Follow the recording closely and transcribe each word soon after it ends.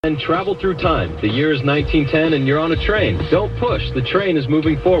And travel through time. The year is 1910 and you're on a train. Don't push. The train is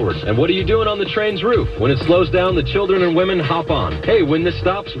moving forward. And what are you doing on the train's roof? When it slows down, the children and women hop on. Hey, when this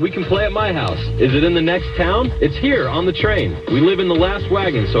stops, we can play at my house. Is it in the next town? It's here on the train. We live in the last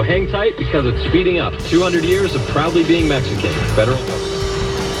wagon, so hang tight because it's speeding up. 200 years of proudly being Mexican. Federal government.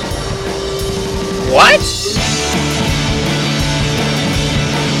 What?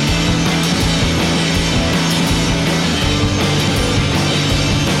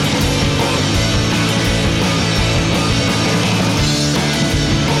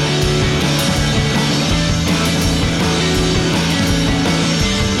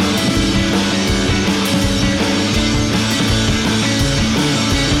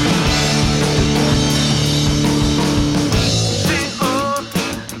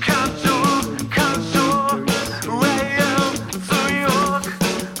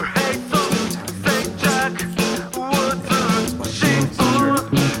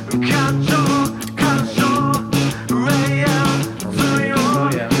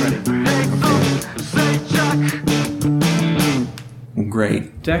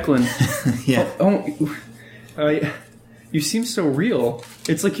 Declan. Yeah. You seem so real.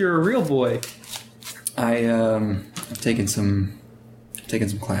 It's like you're a real boy. I've taken some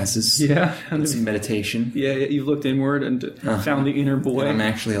classes. Yeah. And some meditation. Yeah, you've looked inward and found the inner boy. And I'm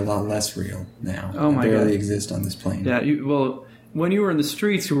actually a lot less real now. Oh my God. I barely exist on this plane. Yeah, well, when you were in the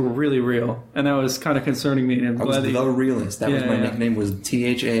streets, you were really real. And that was kind of concerning me. And I was the realist. That was my nickname, was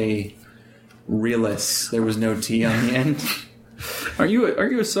THA Realist. There was no T on the end. Are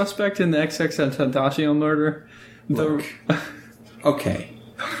you a suspect in the XXXTentacion murder? Look, okay.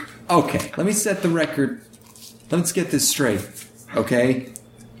 Let me set the record. Let's get this straight. Okay.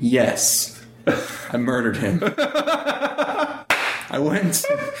 Yes, I murdered him. I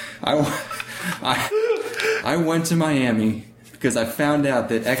went to Miami because I found out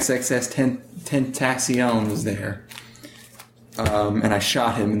that XXXTentacion was there. And I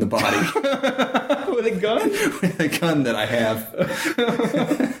shot him in the body. With a gun? With a gun that I have.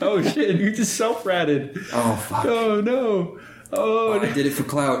 Oh shit, you just self-ratted. Oh fuck. Oh no. Oh, I did it for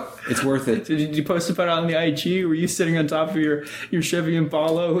clout. It's worth it. Did you post about it on the IG? Were you sitting on top of your Chevy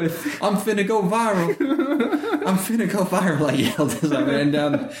Impala with... I'm finna go viral. I yelled as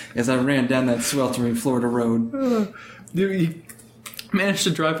I ran down that sweltering Florida road. You managed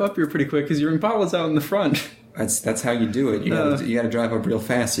to drive up here pretty quick because your Impala's out in the front. That's how you do it. You got to drive up real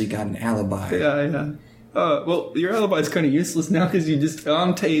fast so you got an alibi. Yeah. Well, your alibi is kind of useless now because you just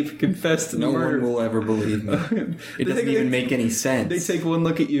on tape confessed to the murder. No one will ever believe me. It doesn't even make any sense. They take one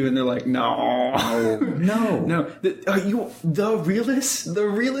look at you and they're like, no. Are you the realist? The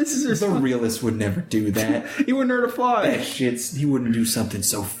realist is the realist would never do that. He wouldn't hurt a fly. He wouldn't do something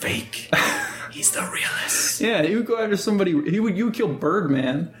so fake. He's the realist. Yeah, he would go after somebody. You would kill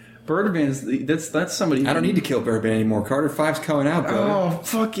Birdman. Birdman's that's somebody. I don't need to kill Birdman anymore. Carter 5's coming out, bro. Oh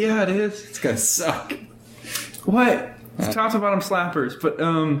fuck yeah, it is. It's gonna suck. What? It's top to bottom slappers, but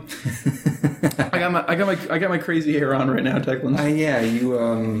I got my crazy hair on right now, Declan. Yeah,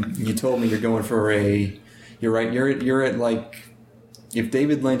 you told me you're going for a. You're right. You're at like, if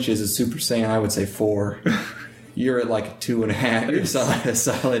David Lynch is a Super Saiyan, I would say 4. You're at like a 2.5. You're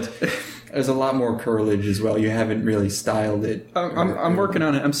solid. There's a lot more curlage as well. You haven't really styled it. I'm working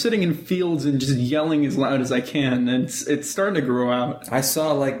on it. I'm sitting in fields and just yelling as loud as I can, and it's starting to grow out. I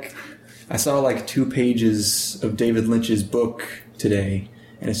saw like 2 pages of David Lynch's book today,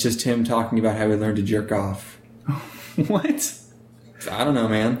 and it's just him talking about how he learned to jerk off. What? I don't know,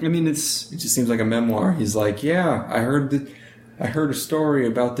 man. I mean, it just seems like a memoir. He's like, yeah, I heard a story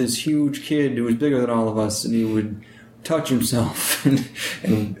about this huge kid who was bigger than all of us, and he would touch himself, and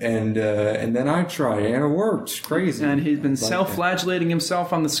then I tried it, and it worked. Crazy. And he's been self-flagellating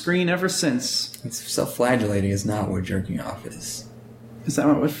himself on the screen ever since. Self-flagellating is not what jerking off is. Is that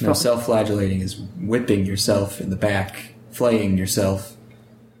what? No, self-flagellating is whipping yourself in the back, flaying yourself.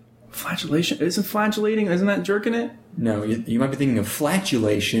 Flagellation isn't flagellating. Isn't that jerking it? No, you might be thinking of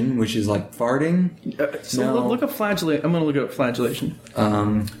flatulation, which is like farting. Look up flagellation. I'm going to look up flagellation.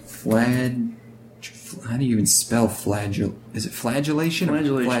 How do you even spell Is it flagellation?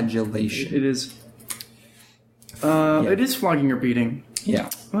 Flagellation. It is. It is flogging or beating. Yeah.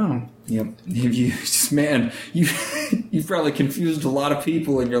 Wow. Yep. You've probably confused a lot of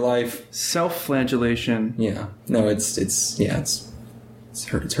people in your life. Self-flagellation. Yeah. No, it's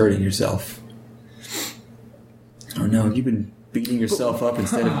hurting yourself. Oh no, you've been beating yourself up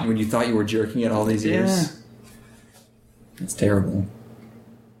instead of when you thought you were jerking it all these years. Yeah. It's terrible.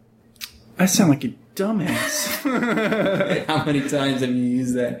 I sound like a dumbass. How many times have you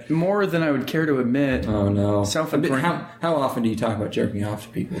used that? More than I would care to admit. Oh, no. Self-ingrained. How often do you talk about jerking off to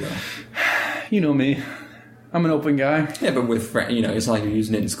people, though? You know me. I'm an open guy. Yeah, but with friends, it's not like you're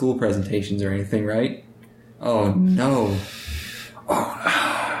using it in school presentations or anything, right? Oh, no.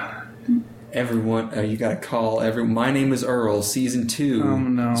 Oh, everyone, you gotta call everyone. My Name is Earl, season 2. Oh,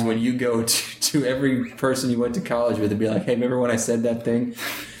 no. So when you go to every person you went to college with and be like, hey, remember when I said that thing?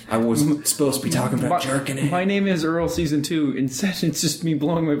 I was supposed to be talking about jerking it. My Name is Earl, season 2. Instead, it's just me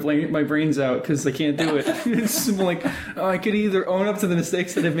blowing my brains out because I can't do it. It's like I could either own up to the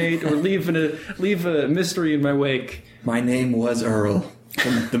mistakes that I've made or leave a mystery in my wake. My name was Earl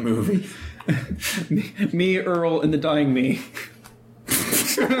from the movie. me, Earl, and the dying me.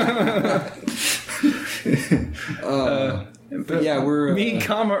 But yeah, we're me,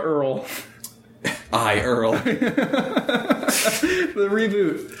 Earl. I, Earl. The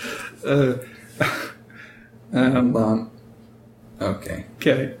reboot. Okay.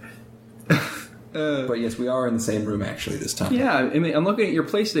 Okay. But yes, we are in the same room actually this time. Yeah, I mean, I'm looking at your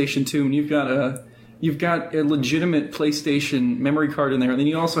PlayStation 2, and you've got a legitimate PlayStation memory card in there, and then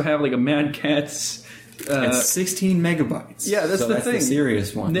you also have like a Mad Catz. It's 16 megabytes. Yeah, that's the thing. The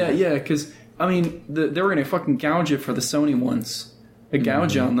serious one. Yeah, because I mean, they were gonna fucking gouge it for the Sony ones. A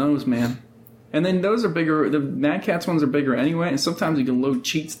gouge on those, man. And then those are bigger. The Mad Catz ones are bigger anyway, and sometimes you can load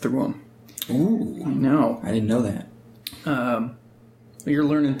cheats through them. Ooh, I know. I didn't know that. You're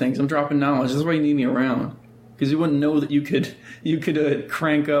learning things. I'm dropping knowledge. That's why you need me around, because you wouldn't know that you could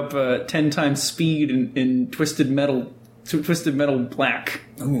crank up 10 times speed in Twisted Metal Black.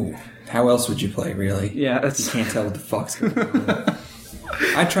 Ooh, how else would you play? Really? Yeah, that's. You can't tell what the fuck's going on.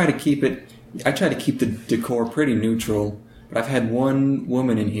 I try to keep the decor pretty neutral. But I've had one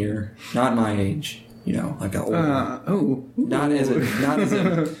woman in here, not my age, like an old, not as a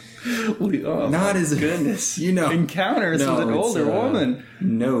goodness, encounters with an older woman.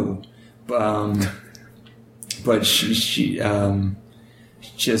 No, but she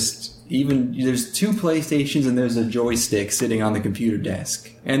just even there's 2 PlayStations and there's a joystick sitting on the computer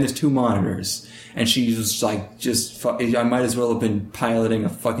desk and there's 2 monitors. And she's just like, I might as well have been piloting a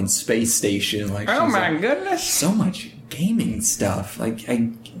fucking space station. Like, oh my goodness, so much gaming stuff. I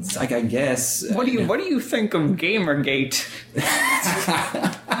guess. What do you think of Gamergate?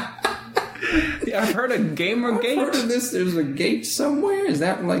 Yeah, I've heard of Gamergate. I've heard of this. There's a gate somewhere. Is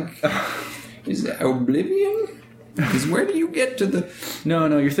that is that Oblivion? Because where do you get to the? No,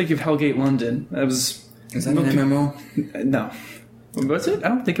 you're thinking of Hellgate London. Is that an MMO? No. Was it? I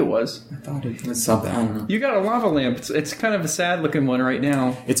don't think it was. I thought it was something. I don't know. You got a lava lamp. It's kind of a sad looking one right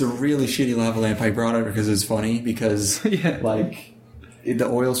now. It's a really shitty lava lamp. I brought it because it's funny because the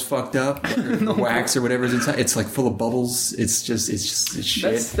oil's fucked up, the wax or whatever's inside. It's like full of bubbles. It's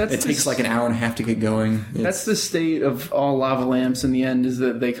shit. It takes like an hour and a half to get going. That's the state of all lava lamps in the end, is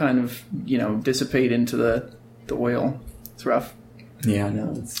that they kind of dissipate into the oil. It's rough. Yeah, I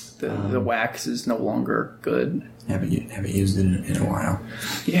know. The wax is no longer good. Haven't used it in a while.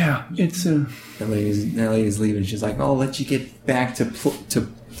 Yeah, it's That lady's leaving. She's like, "I'll let you get back to."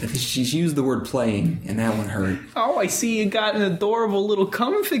 She's used the word playing, and that one hurt. Oh, I see you got an adorable little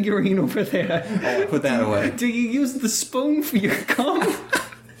cum figurine over there. Oh, put that away. Do you use the spoon for your cum?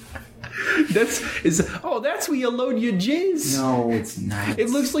 That's where you load your jizz. No, it's not. It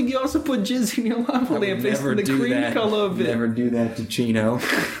looks like you also put jizz in your lava lamp. It's the cream color of it. Never do that to Chino.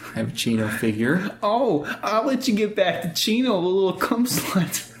 I have a Chino figure. Oh, I'll let you get back to Chino, the little cum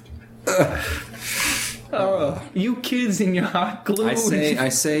slut. You kids in your hot glue. I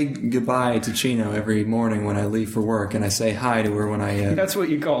say goodbye to Chino every morning when I leave for work, and I say hi to her when I. That's what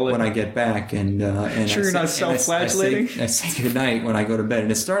you call it. When I get back, and sure you're not self-flagellating. I say goodnight when I go to bed,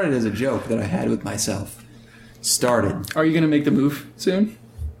 and it started as a joke that I had with myself. Are you going to make the move soon?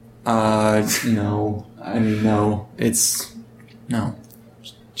 No. I mean, no. No.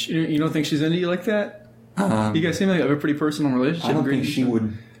 You don't think she's into you like that? You guys seem like you have a pretty personal relationship. I don't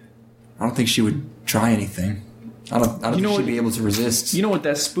think she would try anything. I don't think she'd be able to resist. You know what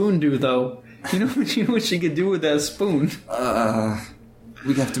that spoon do, though? You know what she could do with that spoon?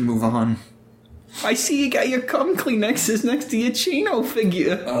 We'd have to move on. I see you got your cum Kleenexes next to your Chino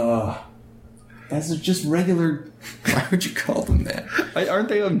figure. That's just regular... Why would you call them that? Aren't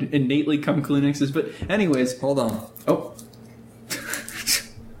they innately cum Kleenexes? But anyways... Hold on. Oh.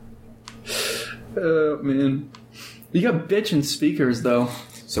 Oh, man. You got bitchin' speakers, though.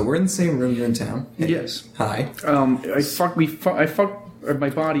 So we're in the same room. You're in town. Hey. Yes. Hi. I fucked my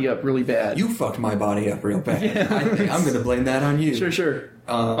body up really bad. You fucked my body up real bad. Yeah. I think I'm going to blame that on you. Sure.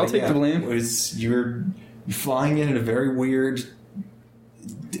 I'll take the blame. You're flying in at a very weird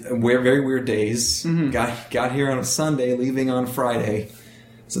very weird days. Mm-hmm. Got here on a Sunday, leaving on Friday.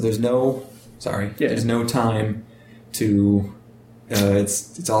 So there's no time to.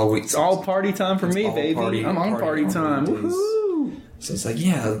 It's all week. It's all party time for me, baby. I'm on party time. Woohoo! So it's like,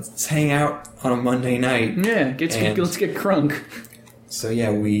 yeah, let's hang out on a Monday night. Yeah, let's get crunk. So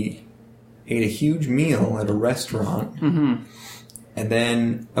yeah, we ate a huge meal at a restaurant, and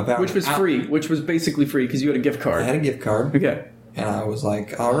then which was free, which was basically free because you had a gift card. I had a gift card. Okay. And I was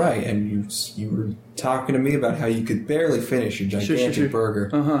like, all right. And you were talking to me about how you could barely finish your gigantic burger.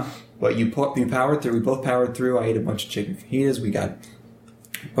 Uh-huh. But you powered through. We both powered through. I ate a bunch of chicken fajitas. We got a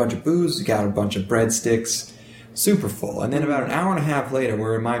bunch of booze. We got a bunch of breadsticks. Super full. And then about an hour and a half later,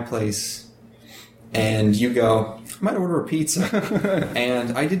 we're in my place. And you go, I might order a pizza.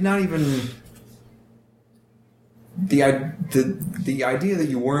 And I did not even... The idea that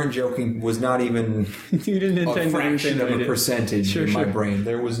you weren't joking was not even you didn't intend a fraction of a percentage in my brain.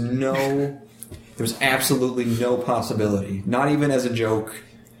 There was absolutely no possibility. Not even as a joke.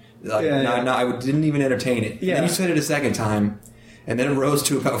 I didn't even entertain it. Yeah. And then you said it a second time, and then it rose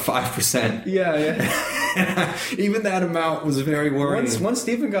to about 5%. Yeah. Even that amount was very worrying. Once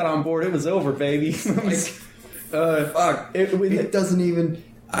Stephen got on board, it was over, baby. Fuck. It doesn't even...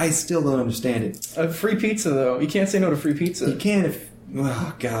 I still don't understand it. A free pizza, though. You can't say no to free pizza. You can if...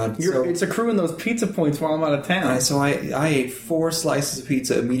 Oh, God. It's accruing those pizza points while I'm out of town. So I ate 4 slices of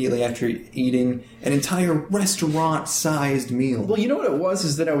pizza immediately after eating an entire restaurant-sized meal. Well, you know what it was?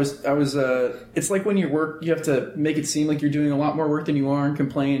 Is that I was it's like when you work, you have to make it seem like you're doing a lot more work than you are and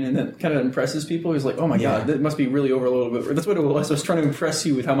complain, and that kind of impresses people. It's like, oh my God, that must be really overloaded. That's what it was. I was trying to impress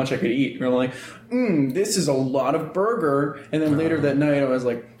you with how much I could eat. And I'm like, this is a lot of burger. And then later that night, I was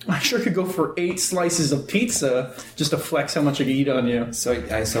like, I sure could go for 8 slices of pizza just to flex how much I could eat on you. So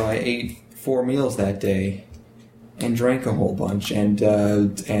I ate 4 meals that day and drank a whole bunch, and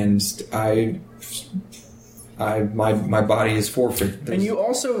my body is forfeit. And you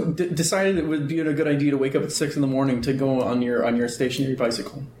also decided it would be a good idea to wake up at 6 a.m. to go on your stationary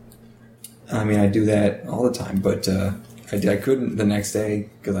bicycle. I mean, I do that all the time, but I couldn't the next day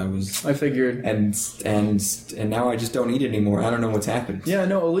because I figured, and now I just don't eat anymore. I don't know what's happened. Yeah,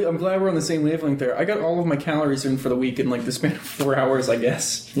 no, I'm glad we're on the same wavelength there. I got all of my calories in for the week in like the span of 4 hours, I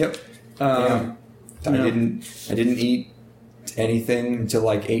guess. Yep. I didn't eat anything until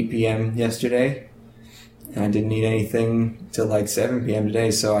like 8 p.m. yesterday, and I didn't eat anything till like 7 p.m. today.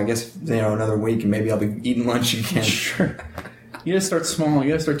 So I guess another week, and maybe I'll be eating lunch again. Sure. You gotta start small.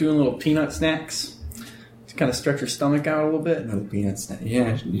 You gotta start doing little peanut snacks. Kind of stretch your stomach out a little bit. Another peanut snack.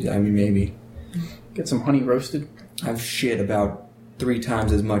 Yeah, I mean, maybe. Get some honey roasted. I've shit about 3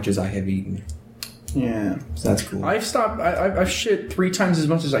 times as much as I have eaten. Yeah. So that's cool. I've shit 3 times as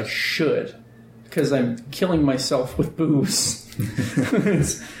much as I should because I'm killing myself with booze.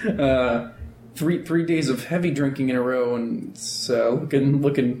 It's, 3 days of heavy drinking in a row, and it's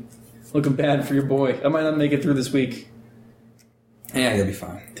looking bad for your boy. I might not make it through this week. Yeah, you'll be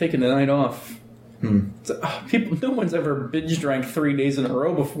fine. Taking the night off. No one's ever binge drank 3 days in a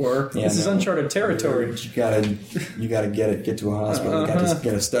row before. Yeah, this is uncharted territory. You gotta get to a hospital. You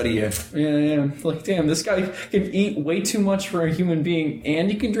gotta study it. Yeah. Like, damn, this guy can eat way too much for a human being, and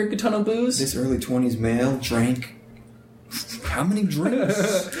he can drink a ton of booze. This early 20s male drank how many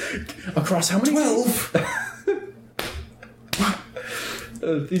drinks? Across how many? 12.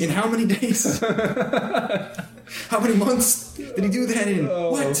 In how many days? How many months did he do that in?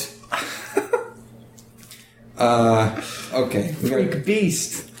 What? Okay. Freak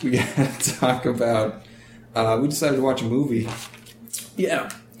beast. We gotta talk about... we decided to watch a movie. Yeah.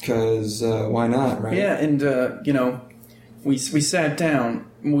 Because why not, right? Yeah, and, we sat down,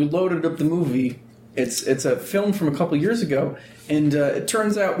 and we loaded up the movie. It's a film from a couple years ago, and it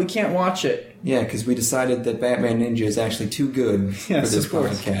turns out we can't watch it. Yeah, because we decided that Batman Ninja is actually too good for this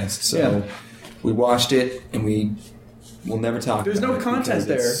podcast. So we watched it, and we'll never talk about it. There's no content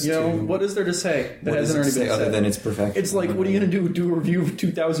there. What is there to say that hasn't already been said? Other than it's perfect. It's like, what are you going to do? Do a review of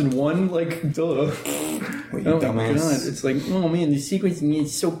 2001? Like, duh. What, you dumbass? My God. It's like, oh man, the sequencing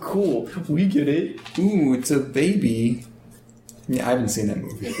is so cool. We get it. Ooh, it's a baby. Yeah, I haven't seen that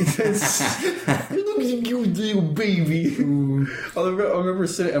movie. Look at you, little baby. I remember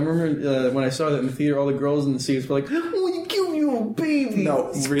when I saw that in the theater, all the girls in the seats were like, "Oh, you cute little baby."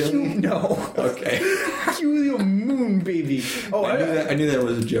 No, really? Cute. No. Okay. Cute little moon baby. Oh, I knew that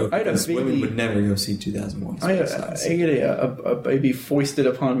was a joke. I had a baby. Women would never go see 2001. I had a baby foisted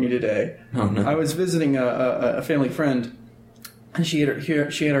upon me today. Oh no! I was visiting a family friend, and she had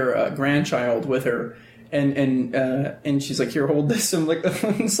her grandchild with her. And she's like, here, hold this. I'm like,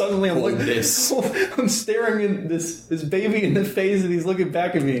 suddenly I'm Hold like, this. I'm staring at this baby in the face, and he's looking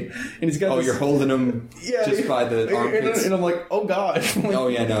back at me, and he's got. Oh, this, you're holding him just by the armpits. and I'm like, oh god. Like, oh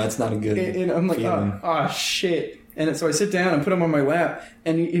yeah, no, that's not a good. And I'm like, shit. And so I sit down and put him on my lap,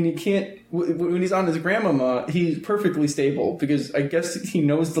 and he can't. When he's on his grandmama, he's perfectly stable because I guess he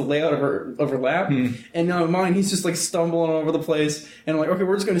knows the layout of her lap. And now mine, he's just like stumbling all over the place. And I'm like, okay,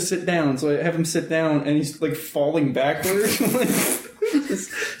 we're just going to sit down. So I have him sit down, and he's like falling backwards.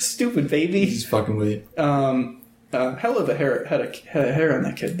 Stupid baby. He's fucking with you. Hell of a hair had a hair on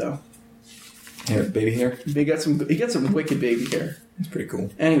that kid though. Hair, baby hair. He got some wicked baby hair. It's pretty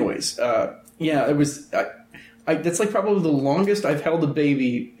cool. Anyways, yeah, it was. That's like probably the longest I've held a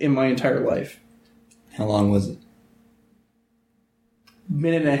baby in my entire life. How long was it?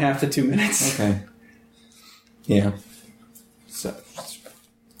 1.5 to 2 minutes. Okay. Yeah. So.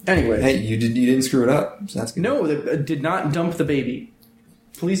 Anyway, Hey, you didn't screw it up. So that's good. no, did not dump the baby.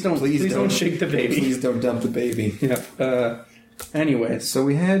 Please don't shake the baby. Please don't dump the baby. Yeah. Anyways, So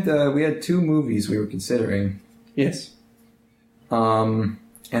we had 2 movies we were considering. yes. And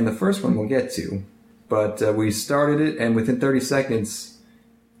the first one we'll get to. But we started it, and within 30 seconds,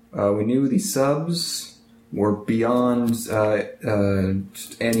 we knew the subs were beyond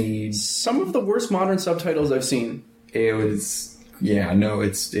any. Some of the worst modern subtitles I've seen. It was, yeah, no,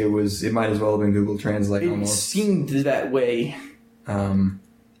 it might as well have been Google Translate It almost. seemed that way.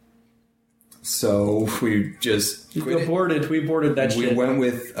 So we just We aborted that shit. We went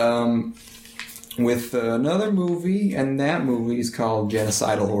with another movie, and that movie is called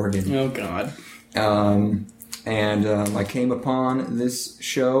Genocidal Organ. Oh god. I came upon this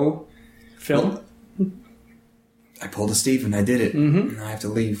show. Film? I pulled a Stephen. I did it. Mm-hmm. I have to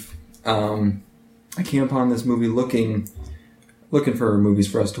leave. I came upon this movie looking for movies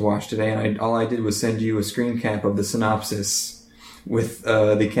for us to watch today, and all I did was send you a screen cap of the synopsis with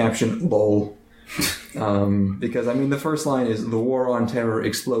the caption "lol." Because I mean, the first line is "The war on terror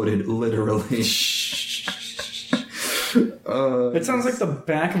exploded literally." It sounds like the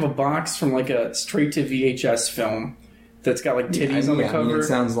back of a box from like a straight to VHS film that's got like titties on the cover. I mean, it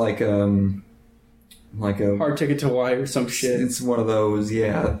sounds like a Hard Ticket to Hawaii or some shit. It's one of those,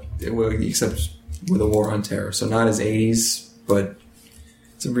 yeah. Except with a war on terror, so not as 80s, but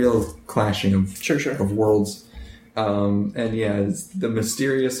it's a real clashing of of worlds. And yeah, it's the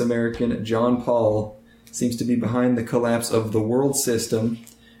mysterious American John Paul seems to be behind the collapse of the world system.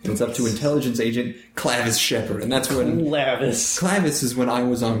 And it's up to intelligence agent Clavis Shepard. And that's when... Clavis is when I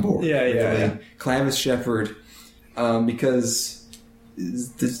was on board. Yeah. Clavis Shepard. Because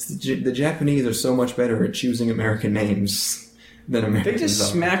the Japanese are so much better at choosing American names than Americans They just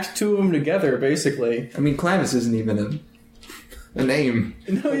are. smacked two of them together, basically. I mean, Clavis isn't even a name.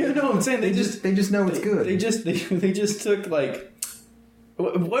 No, I'm saying They just know it's good. They just took, like...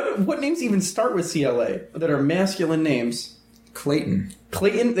 What names even start with CLA that are masculine names? Clayton.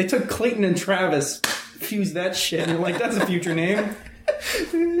 They took Clayton and Travis, fused that shit, and they're like, that's a future name.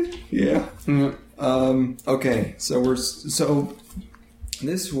 Yeah. Okay, so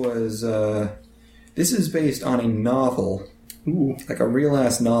this is based on a novel. Ooh. Like a real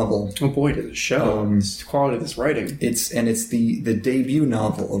ass novel. Oh boy, did it show. It's quality of this writing. It's the debut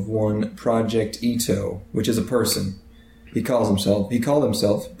novel of one Project Ito, which is a person. He called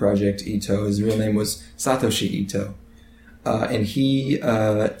himself Project Ito. His real name was Satoshi Ito. And he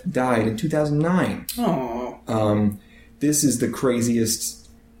died in 2009. Oh. This is the craziest.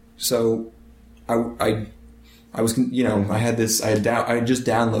 So, I was, I had just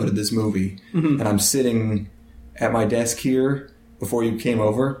downloaded this movie, and I'm sitting at my desk here before you came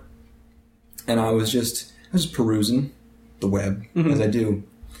over, and I was just perusing the web as I do,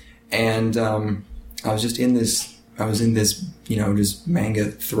 and I was in this just manga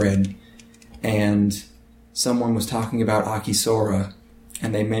thread, and someone was talking about Akisora,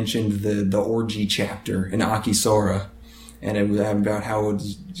 and they mentioned the orgy chapter in Akisora, and it was about how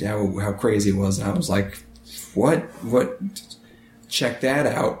crazy it was. And I was like, "What? Check that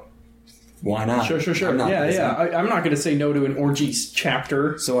out. Why not?" Sure. I'm not going to say no to an orgy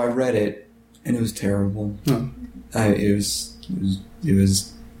chapter. So I read it, and it was terrible. It was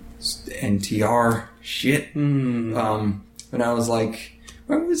NTR shit. And I was like,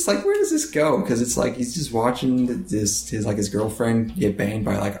 where does this go? Because it's like he's just watching his girlfriend get banged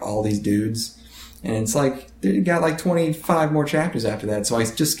by like all these dudes, and it's like they got like 25 more chapters after that. So I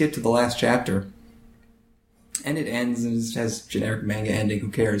just skip to the last chapter, and it ends and it has generic manga ending. Who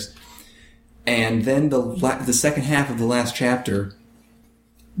cares? And then the second half of the last chapter,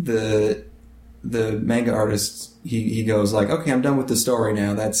 the manga artist, he goes like, okay, I'm done with the story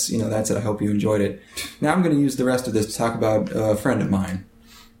now. That's it. I hope you enjoyed it. Now I'm going to use the rest of this to talk about a friend of mine.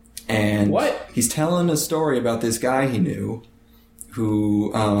 And what? He's telling a story about this guy he knew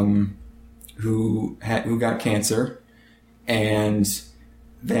who got cancer, and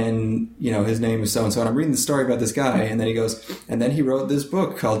then, his name is so-and-so, and I'm reading the story about this guy, and then he goes, and then he wrote this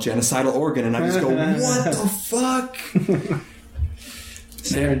book called Genocidal Organ, and I just go, what the fuck?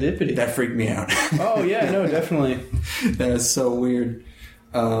 Serendipity. That freaked me out. Oh, yeah, no, definitely. That is so weird.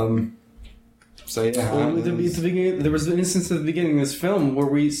 So, yeah. Well, at the beginning, there was an instance at the beginning of this film where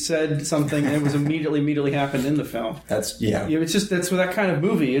we said something and it was immediately happened in the film. That's with that kind of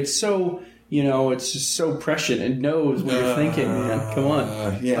movie. It's so... it's just so prescient. It knows what you're thinking, man. Come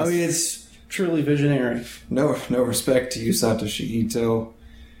on. Yes. I mean, it's truly visionary. No respect to you, Satoshi Ito,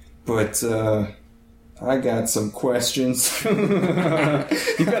 but I got some questions.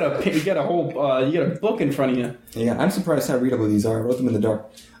 you got a book in front of you. Yeah, I'm surprised how readable these are. I wrote them in the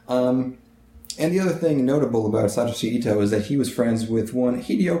dark. And the other thing notable about Satoshi Ito is that he was friends with one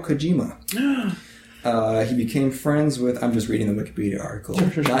Hideo Kojima. He became friends with... I'm just reading the Wikipedia article.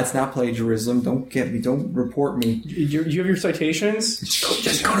 Sure. That's not plagiarism. Don't get me. Don't report me. Do you have your citations?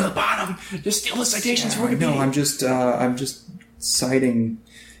 Just go to the bottom. Just steal the citations from Wikipedia. No, I'm just citing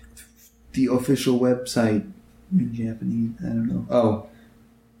the official website in Japanese. I don't know. Oh.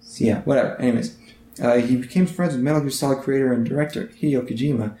 Yeah, whatever. Anyways. He became friends with Metal Gear Solid creator and director Hideo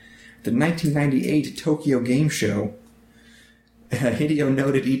Kojima at the 1998 Tokyo Game Show. Hideo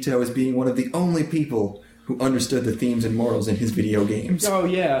noted Ito as being one of the only people who understood the themes and morals in his video games. Oh,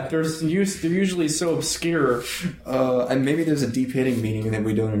 yeah. They're usually so obscure. And maybe there's a deep hitting meaning that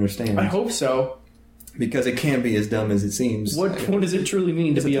we don't understand. I hope so. Because it can't be as dumb as it seems. What does it truly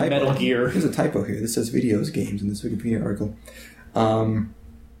mean to be a Metal Gear? There's a typo here. This says videos games in this Wikipedia article.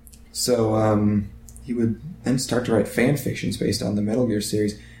 He would then start to write fan fictions based on the Metal Gear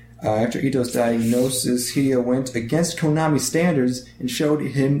series. After Ito's diagnosis, Hideo went against Konami standards and showed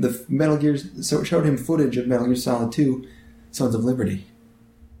him footage of Metal Gear Solid 2: Sons of Liberty.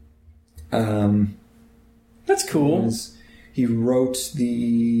 That's cool. He wrote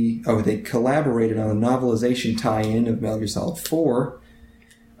they collaborated on a novelization tie-in of Metal Gear Solid 4.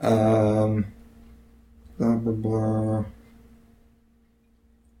 Blah, blah, blah.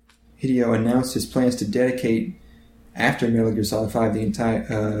 Hideo announced his plans to dedicate, after Metal Gear Solid 5, the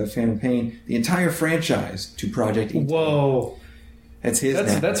entire Phantom Pain, the entire franchise to Project Ito. Whoa. That's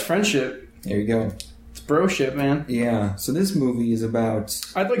his. That's friendship. There you go. It's bro shit, man. Yeah. So this movie is about...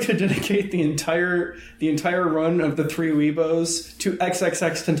 I'd like to dedicate the entire run of the Three Weebos to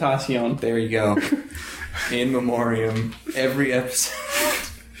XXXTentacion. There you go. In memoriam. Every episode.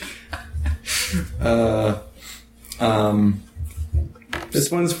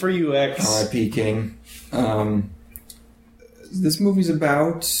 This one's for you, X. R.I.P. King. This movie's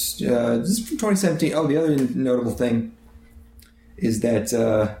about... this is from 2017. Oh, the other notable thing is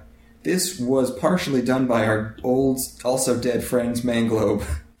that this was partially done by our old, also dead friends, Manglobe.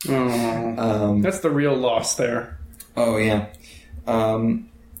 Oh, that's the real loss there. Oh, yeah.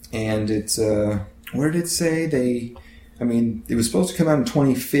 And it's... where did it say? It was supposed to come out in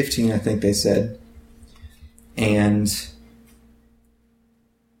 2015, I think they said. And...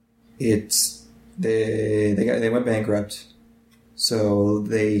 They went bankrupt, so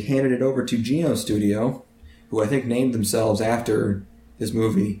they handed it over to Geno Studio, who I think named themselves after this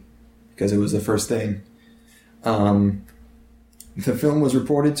movie because it was the first thing. The film was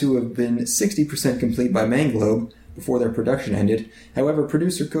reported to have been 60% complete by Manglobe before their production ended. However,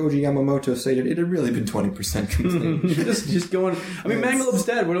 producer Koji Yamamoto stated it had really been 20% complete. just going. I mean, Manglobe's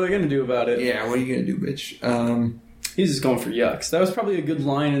dead. What are they going to do about it? Yeah, what are you going to do, bitch? He's just going for yucks. That was probably a good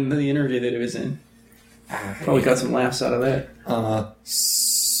line in the interview that he was in. Probably got some laughs out of that.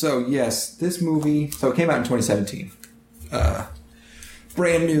 So, yes, this movie... So, it came out in 2017.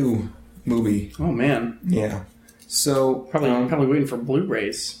 Brand new movie. Oh, man. Yeah. So... Probably waiting for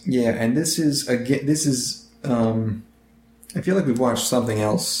Blu-rays. Yeah, and this is... I feel like we've watched something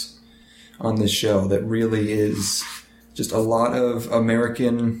else on this show that really is just a lot of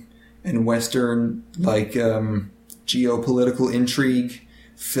American and Western, geopolitical intrigue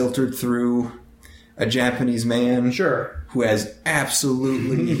filtered through a Japanese man who has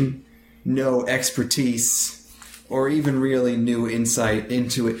absolutely no expertise or even really new insight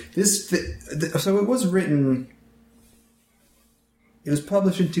into it. So it was written... It was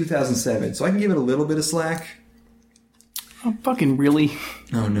published in 2007, so I can give it a little bit of slack. Oh, fucking really?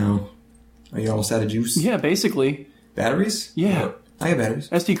 Oh, no. Are you almost out of juice? Yeah, basically. Batteries? Yeah. I have batteries.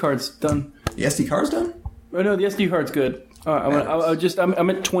 SD card's done. The SD card's done? Oh, no, the SD card's good. I'm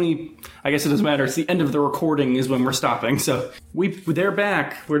at 20. I guess it doesn't matter. It's the end of the recording is when we're stopping. So they're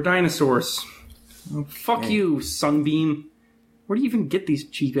back. We're dinosaurs. Oh, fuck you, Sunbeam. Where do you even get these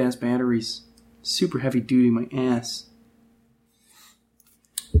cheap ass batteries? Super heavy duty, my ass.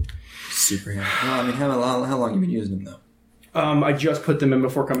 Super heavy. Well, I mean, how long have you been using them though? I just put them in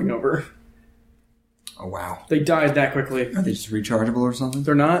before coming over. Oh wow. They died that quickly. Are they just rechargeable or something?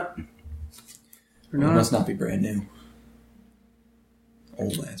 They're not. They must not be brand new.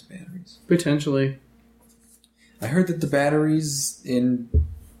 Old ass batteries. Potentially. I heard that the batteries in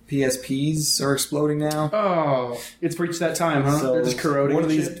PSPs are exploding now. Oh, it's reached that time, huh? So they're just corroding.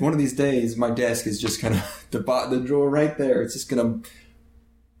 One of these days, my desk is just kind of the drawer right there. It's just gonna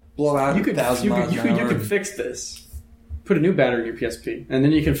blow out 1,000 miles an hour. You could fix this. Put a new battery in your PSP, and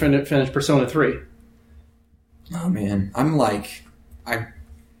then you can finish Persona 3. Oh man, I'm like, I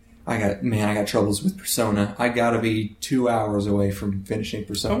got troubles with Persona. I gotta be 2 hours away from finishing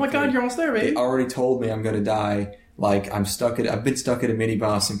Persona. Oh my 3. god, you're almost there, baby. They already told me I'm gonna die. Like, I've been stuck at a mini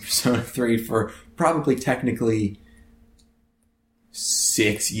boss in Persona 3 for probably technically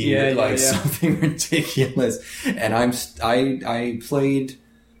 6 years, something ridiculous. And I played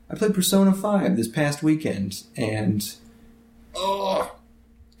Persona 5 this past weekend, and I'm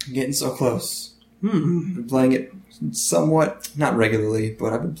getting so close. I've been playing it somewhat, not regularly,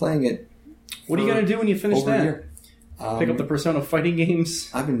 but I've been playing it. What are you gonna do when you finish that? Pick up the Persona fighting games.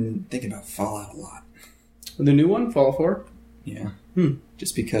 I've been thinking about Fallout a lot. The new one, Fallout 4? Yeah.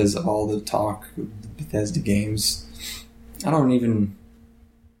 Just because of all the talk of the Bethesda games. I don't even...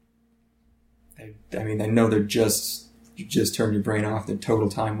 I mean, I know they're just... You just turn your brain off. They're total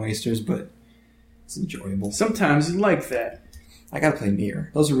time wasters, but it's enjoyable. Sometimes you like that. I gotta play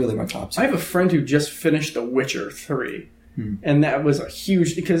Nier. Those are really my top two. I have a friend who just finished The Witcher 3. And that was a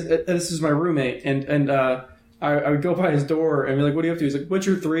huge... Because this is my roommate, and I would go by his door and be like, what do you have to do? He's like,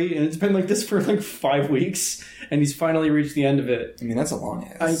 Witcher 3, and it's been like this for like 5 weeks, and he's finally reached the end of it. I mean, that's a long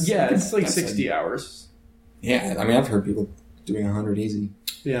ass. It's like 60 hours. Yeah, I mean, I've heard people doing 100 easy.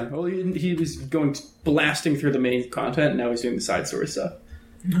 Yeah, well, he was blasting through the main content, and now he's doing the side story stuff.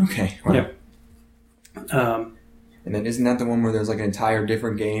 Okay, wow. Yeah. And then isn't that the one where there's like an entire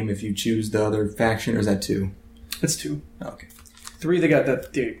different game if you choose the other faction, or is that 2? That's 2. Oh, okay. 3, they got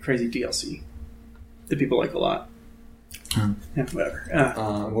that crazy DLC that people like a lot. Yeah, whatever.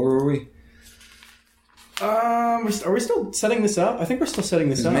 Where were we? Are we still setting this up? I think we're still setting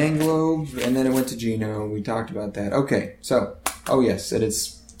this up. Manglobe, and then it went to Geno. We talked about that. Okay, so, and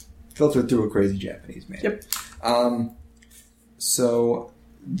it's filtered through a crazy Japanese man. Yep. So,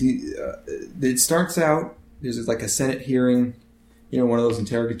 it starts out, there's like a Senate hearing, one of those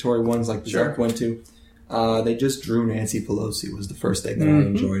interrogatory ones like the Zark went to. They just drew Nancy Pelosi was the first thing that I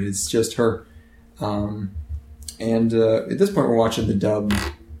enjoyed. It's just her. And at this point, we're watching the dub.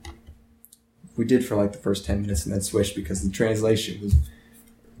 We did for like the first 10 minutes and then switched because the translation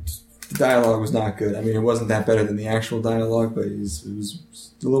the dialogue was not good. I mean, it wasn't that better than the actual dialogue, but it was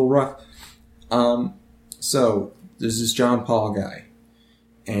a little rough. So there's this John Paul guy,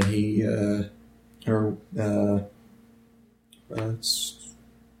 and did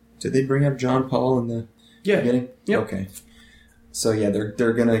they bring up John Paul in the beginning? Yep. Okay. So yeah,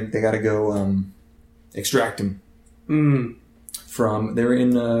 they gotta go extract him from. They're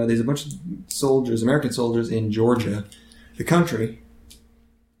in. There's a bunch of soldiers, American soldiers in Georgia, the country.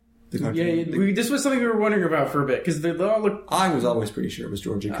 This was something we were wondering about for a bit because they all look. I was always pretty sure it was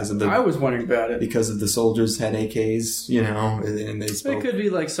Georgia because of the. I was wondering about it because of the soldiers had AKs, and they spoke. It could be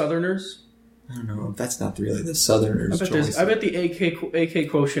like Southerners. I don't know. That's not really the Southerners' choice. I bet the AK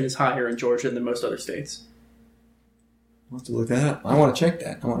quotient is higher in Georgia than most other states. I'll have to look that up. I want to check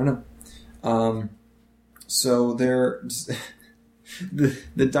that. I want to know. So the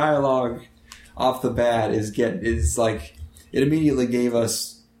dialogue off the bat is like it immediately gave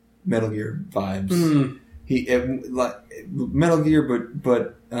us Metal Gear vibes. Metal Gear,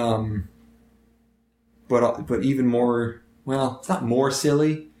 but even more. Well, it's not more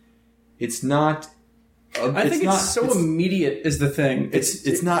silly. It's not. I think it's immediate is the thing.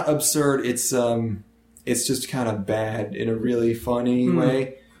 It's not absurd. It's just kind of bad in a really funny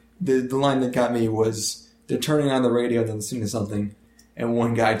way. The line that got me was they're turning on the radio, they're listening to something, and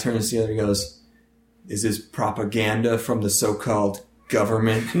one guy turns to the other and goes, "Is this propaganda from the so-called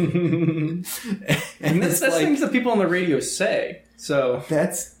government?" and that's things that people on the radio say. So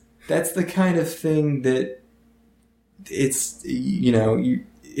that's the kind of thing that it's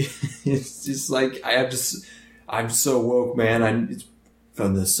it's just like I'm so woke, man. It's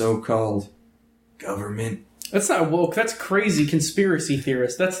from the so-called government. That's not woke. That's crazy conspiracy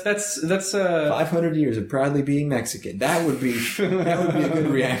theorist. That's 500 years of proudly being Mexican. That would be a good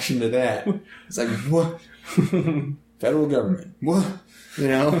reaction to that. It's like, what? Federal government. What? You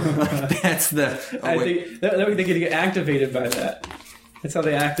know, that's the. I think they get activated by that. That's how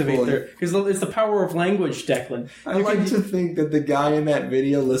they activate because it's the power of language, Declan. I like to think that the guy in that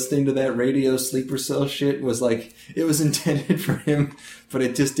video listening to that radio sleeper cell shit was like, it was intended for him, but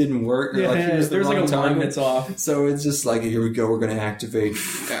it just didn't work. Yeah, like, there's like a line that's off. So it's just like, here we go, we're going to activate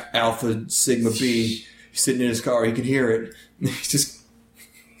Alpha Sigma B. He's sitting in his car, he can hear it. He's just,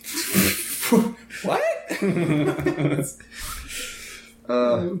 what? And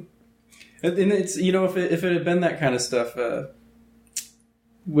it's, you know, if it had been that kind of stuff, I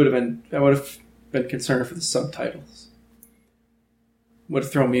would have been concerned for the subtitles. Would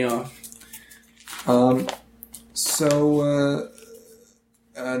have thrown me off. And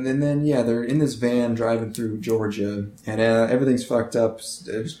then they're in this van driving through Georgia, and everything's fucked up.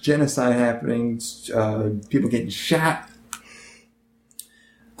 There's genocide happening, people getting shot.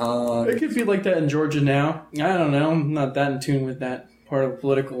 It could be like that in Georgia now. I don't know. I'm not that in tune with that part of the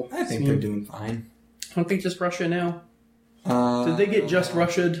political I think scene. they're doing fine. I don't think just Russia now. Did they get just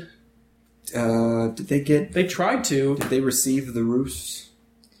Russia'd? They tried to. Did they receive the Rus?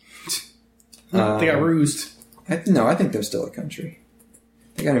 They got rused. I think they're still a country.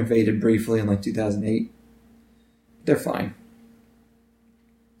 They got invaded briefly in like 2008. They're fine.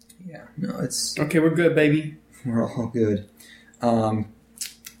 Yeah, no, it's... Okay, we're good, baby. We're all good. Wait,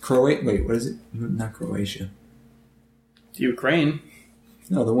 what is it? Not Croatia. Ukraine.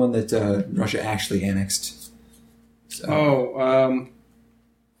 No, the one that Russia actually annexed. So. I'm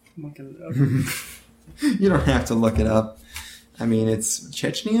looking it up. You don't have to look it up. I mean, it's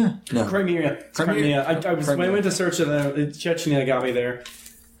Chechnya? No. Crimea. Crimea. When I went to search it, Chechnya got me there.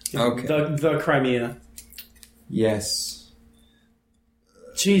 Okay. The Crimea. Yes.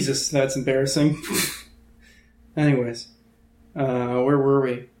 Jesus, that's embarrassing. Anyways, where were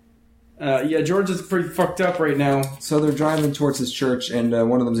we? Georgia's pretty fucked up right now. So they're driving towards this church, and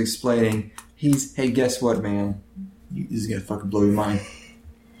one of them's explaining, hey, guess what, man? This is gonna fucking blow your mind.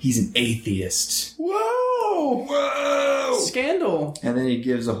 He's an atheist. Whoa! Scandal. And then he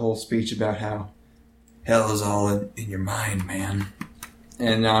gives a whole speech about how hell is all in your mind, man.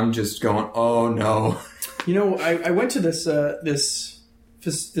 And I'm just going, oh no. You know, I went to this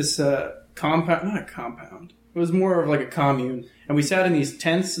compound, not a compound. It was more of like a commune. And we sat in these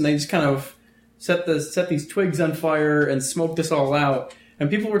tents, and they just kind of set these twigs on fire and smoked us all out. And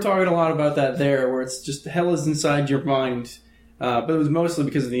people were talking a lot about that there, where it's just hell is inside your mind. But it was mostly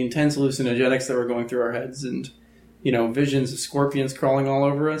because of the intense hallucinogenics that were going through our heads, and visions of scorpions crawling all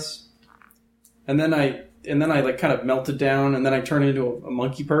over us. And then I like kind of melted down, and then I turned into a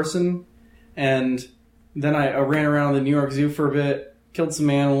monkey person, and then I ran around the New York Zoo for a bit, killed some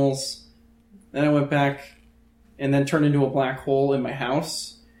animals, then I went back, and then turned into a black hole in my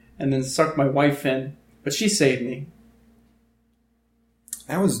house, and then sucked my wife in, but she saved me.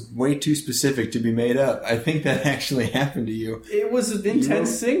 That was way too specific to be made up. I think that actually happened to you. It was an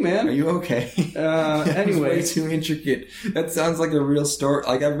intense thing, man. Are you okay? Anyway, way too intricate. That sounds like a real story.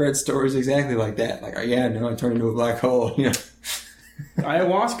 Like, I've read stories exactly like that. Like, I turned into a black hole.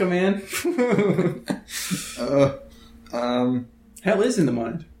 Ayahuasca, man. Hell is in the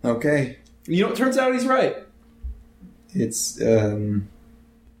mind. Okay. It turns out he's right. It's they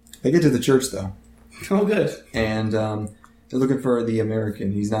get to the church though. Oh, good. And they're looking for the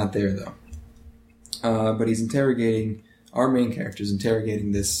American. He's not there, though. But he's interrogating... Our main character's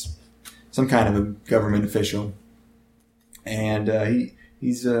interrogating some kind of a government official. And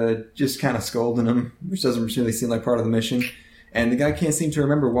he's just kind of scolding him, which doesn't really seem like part of the mission. And the guy can't seem to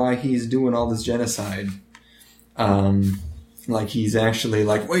remember why he's doing all this genocide. Like, he's actually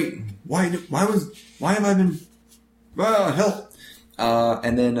like, wait, why have I been... help!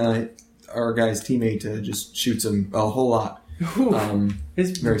 And then our guy's teammate just shoots him a whole lot. Not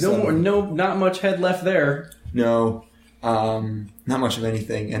much head left there. No, not much of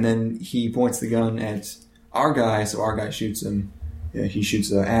anything. And then he points the gun at our guy, so our guy shoots him. Yeah, he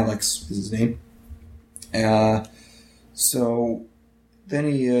shoots Alex, is his name. So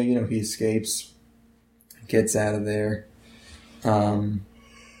then he escapes, gets out of there. And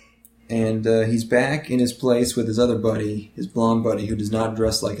he's back in his place with his other buddy, his blonde buddy, who does not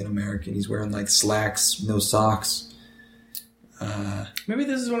dress like an American. He's wearing like slacks, no socks. Maybe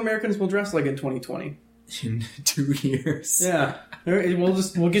this is what Americans will dress like in 2020. In 2 years. Yeah,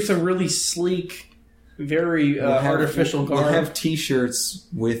 we'll get some really sleek, very artificial garb. We'll have T-shirts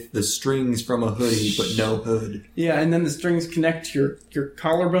with the strings from a hoodie, but no hood. Yeah, and then the strings connect to your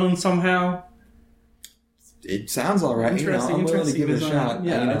collarbone somehow. it sounds all right. I'm willing to give it a shot.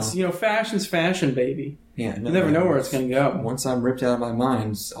 Yeah, it's fashion's fashion, baby. Yeah, you never know where it's going to go. Once I'm ripped out of my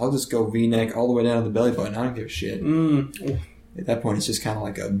mind, I'll just go V-neck all the way down to the belly button. I don't give a shit. At that point, it's just kind of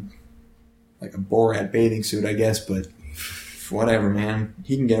like a Borat bathing suit, I guess. But whatever, man.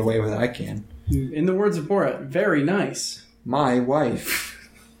 He can get away with it. I can. In the words of Borat, very nice. My wife.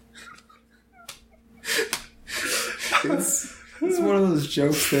 It's one of those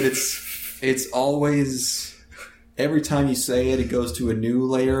jokes that it's always. Every time you say it, it goes to a new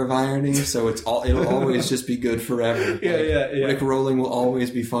layer of irony, so it'll always just be good forever. Yeah. Rick rolling will always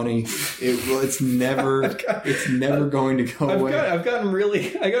be funny. It's never going to go away.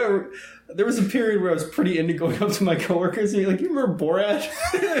 There was a period where I was pretty into going up to my coworkers and you remember Borat?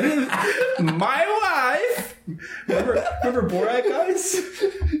 My wife! Remember Borat, guys?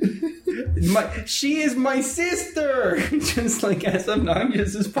 She is my sister! Just as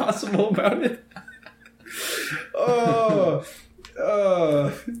obnoxious as possible about it.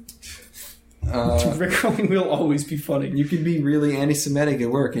 Rick rolling will always be funny. You can be really anti-Semitic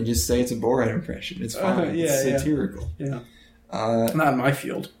at work and just say it's a Borat impression. It's fine. It's satirical. Yeah. Not in my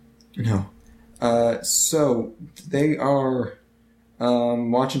field. No. So they are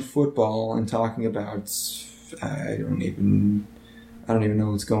watching football and talking about. I don't even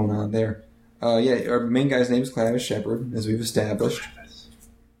know what's going on there. Our main guy's name is Clavis Shepard, as we've established.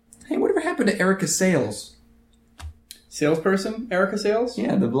 Hey, whatever happened to Erica Sales? Salesperson? Erica Sales?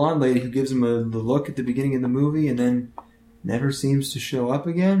 Yeah, the blonde lady who gives him the look at the beginning of the movie and then never seems to show up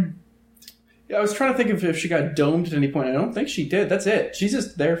again. Yeah, I was trying to think if she got domed at any point. I don't think she did. That's it. She's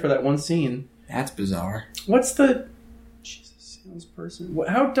just there for that one scene. That's bizarre. What's the... She's a salesperson.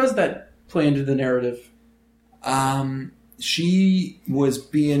 How does that play into the narrative? She was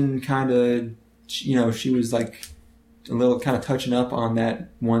being kind of... she was like a little kind of touching up on that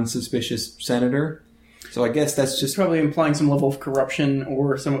one suspicious senator. So I guess that's just... Probably implying some level of corruption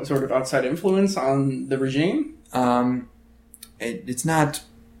or some sort of outside influence on the regime? It's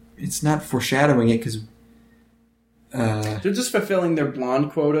not foreshadowing it because... they're just fulfilling their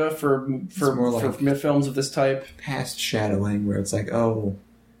blonde quota for films of this type. Past shadowing, where it's like, oh,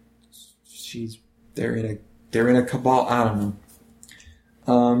 they're in a cabal. I don't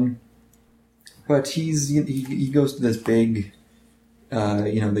know. But he goes to this big,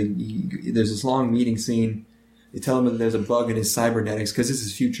 there's this long meeting scene. They tell him that there's a bug in his cybernetics because this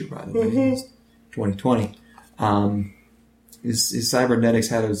is future, by the way, it's 2020. His cybernetics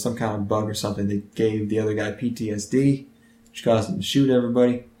had some kind of bug or something that gave the other guy PTSD, which caused him to shoot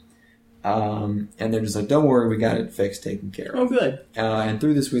everybody. And they're just like, don't worry, we got it fixed, taken care of. Oh, good. And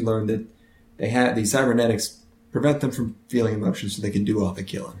through this, we learned that they had these cybernetics prevent them from feeling emotions, so they can do all the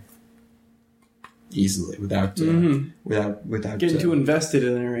killing easily without getting too invested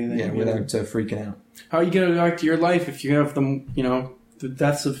in everything. Yeah, without freaking out. How are you going to go back to your life if you have the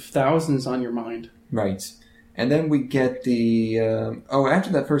deaths of thousands on your mind? Right. And then we get the...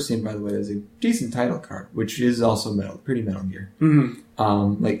 after that first scene, by the way, there's a decent title card, which is also pretty Metal Gear.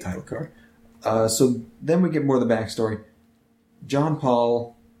 Mm-hmm. Late title card. So then we get more of the backstory. John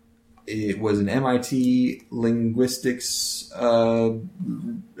Paul was an MIT linguistics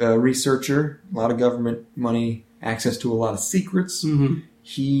researcher, a lot of government money, access to a lot of secrets. Mm-hmm.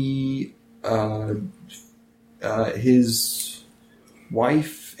 He... his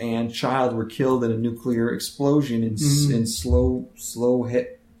wife and child were killed in a nuclear explosion in Slowjahem.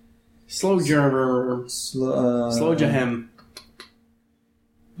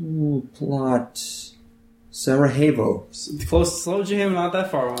 Plot Sarajevo. Close to Slowjahem, not that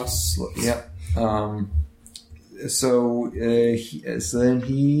far off. Yep. So then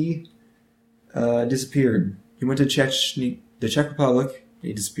he disappeared. He went to the Czech Republic.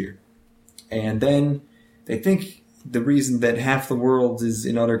 He disappeared, and then they think the reason that half the world is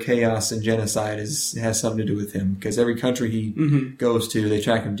in utter chaos and genocide has something to do with him, because every country he goes to, they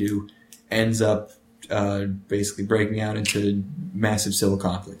track him to, ends up basically breaking out into massive civil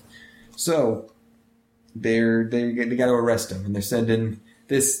conflict. So they got to arrest him, and they're sending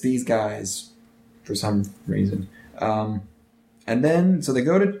these guys for some reason. And then so they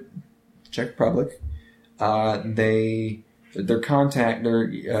go to Czech Republic. They're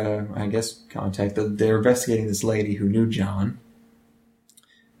investigating this lady who knew John,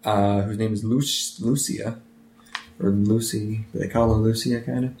 whose name is Lucia, or Lucy, but they call her Lucia,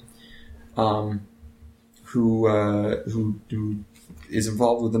 kind of, who is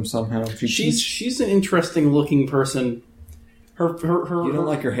involved with them somehow. She's an interesting looking person. You don't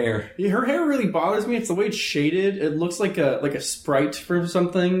like her hair. Her hair really bothers me. It's the way it's shaded. It looks like a sprite for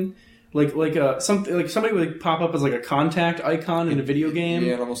something. something like somebody would pop up as like a contact icon in a video game.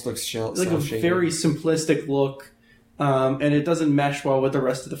 Yeah, it almost looks Like a very simplistic look, and it doesn't mesh well with the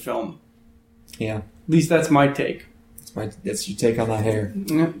rest of the film. Yeah, at least that's my take. That's your take on that hair.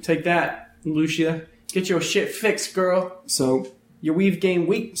 Yeah, take that, Lucia. Get your shit fixed, girl. So your weave game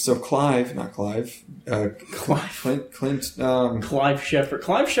weak. So Clive, not Clive. Clive. Clint. Clive Shepherd.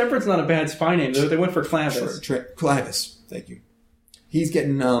 Clive Shepherd's not a bad spy name. They went for Clavis. Clavis. Thank you. He's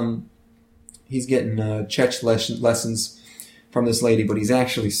getting Czech lessons from this lady, but he's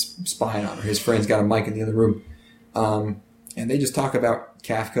actually spying on her. His friend's got a mic in the other room. And they just talk about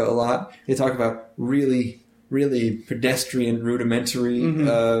Kafka a lot. They talk about really, really pedestrian, rudimentary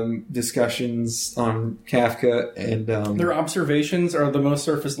discussions on Kafka. And their observations are the most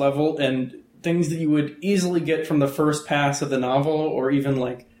surface level and things that you would easily get from the first pass of the novel, or even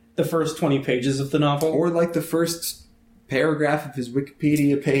like the first 20 pages of the novel. Or like the first paragraph of his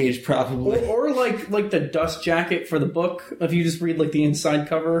Wikipedia page, probably. Or like the dust jacket for the book, if you just read like the inside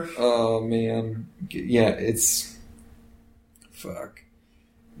cover. Oh, man. Yeah, it's... Fuck.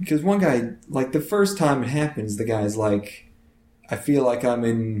 Because one guy, like, the first time it happens, the guy's like, I feel like I'm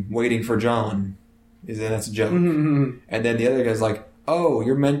in Waiting for John. That's a joke. Mm-hmm. And then the other guy's like, oh,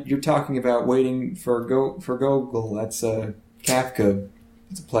 you're talking about Waiting for Gogol. That's Kafka.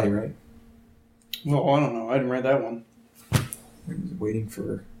 It's a play, right? Well, I don't know. I didn't read that one. Waiting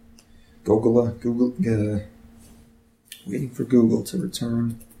for waiting for Google to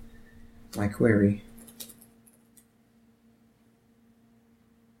return my query.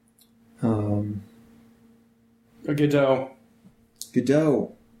 Godot.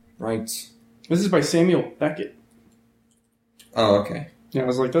 Right. This is by Samuel Beckett. Oh, okay. Yeah, I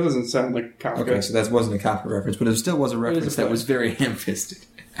was like, that doesn't sound like Kafka. Okay, so that wasn't a Kafka reference, but it still was a reference that was very ham-fisted.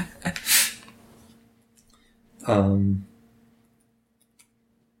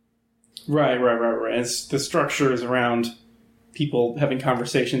 Right. The structure is around people having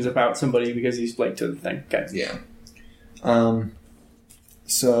conversations about somebody because he's late to the thing. Okay. Yeah.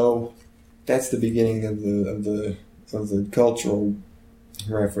 So that's the beginning of the cultural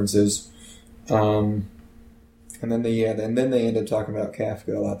references. And then they end up talking about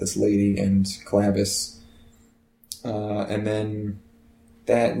Kafka a lot, this lady and Clavis. And then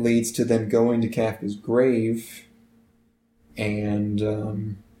that leads to them going to Kafka's grave,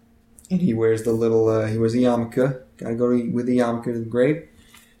 and he wears the little he wears the yarmulke. Gotta go with the yarmulke to the grave,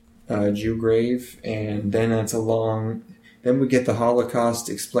 Jew grave, and then that's a long. Then we get the Holocaust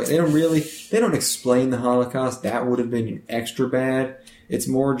explain. They don't explain the Holocaust. That would have been extra bad. It's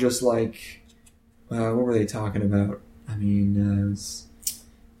more just like, what were they talking about? I mean, it's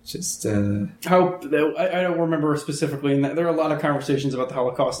just how I don't remember specifically. In that there are a lot of conversations about the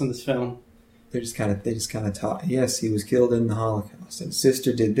Holocaust in this film. They just kind of talk. Yes, he was killed in the Holocaust, and his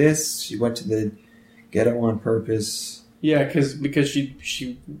sister did this. She went to the ghetto on purpose. Yeah, because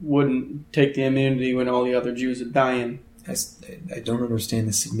she wouldn't take the immunity when all the other Jews are dying. I don't understand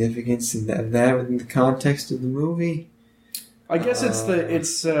the significance in that within the context of the movie. I guess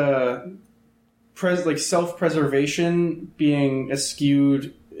it's self-preservation being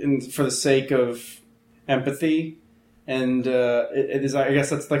eschewed for the sake of empathy, and it is. I guess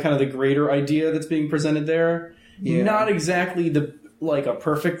that's the kind of the greater idea that's being presented there. Yeah. Not exactly a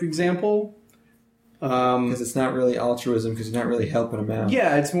perfect example. Because it's not really altruism, because you're not really helping them out.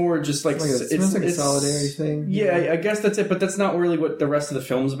 Yeah, it's more just like... It's like a solidarity thing. Yeah, I guess that's it, but that's not really what the rest of the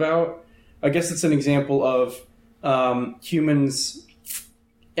film's about. I guess it's an example of humans'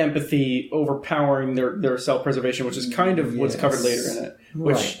 empathy overpowering their self-preservation, which is kind of what's covered later in it.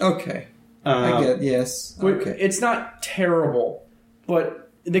 Which, right, okay. I get, yes. Okay. It's not terrible, but...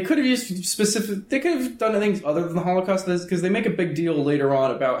 They could have used specific... They could have done things other than the Holocaust, because they make a big deal later on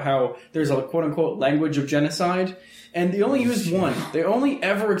about how there's a quote-unquote language of genocide, and they only use one. They only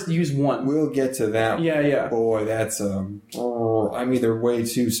ever use one. We'll get to that. Yeah. Boy, that's... I'm either way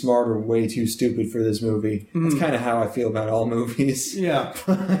too smart or way too stupid for this movie. That's kind of how I feel about all movies. Yeah.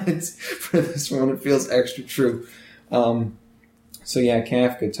 But for this one, it feels extra true. So yeah,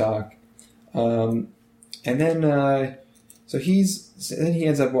 Kafka talk. And then... So then he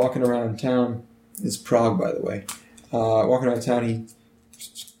ends up walking around town. It's Prague, by the way. Walking around town, he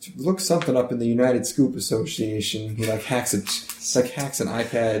looks something up in the United Scoop Association. He hacks an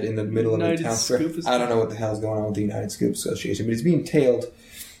iPad in the middle of the town square. I don't know what the hell's going on with the United Scoop Association, but he's being tailed.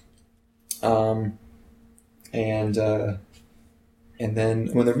 And then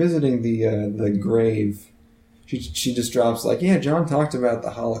when they're visiting the grave, she just drops like, yeah, John talked about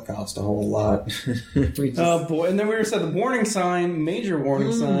the Holocaust a whole lot. Oh boy! And then we said the warning sign, major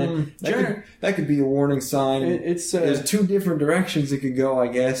warning sign. That could be a warning sign. There's two different directions it could go, I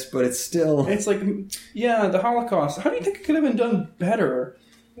guess, but it's still. It's like, yeah, the Holocaust. How do you think it could have been done better?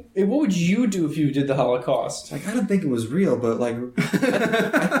 What would you do if you did the Holocaust? Like, I don't think it was real, but like,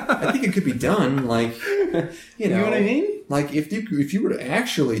 I think it could be done. Like, you know what I mean? Like, if you were to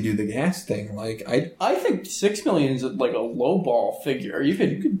actually do the gas thing, like, I think 6 million is like a lowball figure. You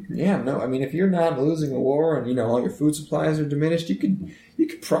could. Yeah, no. I mean, if you're not losing a war and all your food supplies are diminished, you could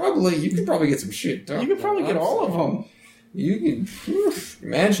probably get some shit done. You could probably get all of them. You can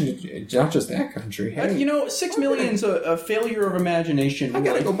imagine it's not just that country. Hey, 6 million's a failure of imagination. I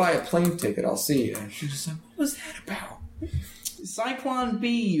gotta go buy a plane ticket. I'll see you. And she's just like, what was that about? Cyclone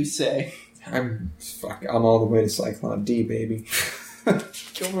B, you say? I'm all the way to Cyclone D, baby.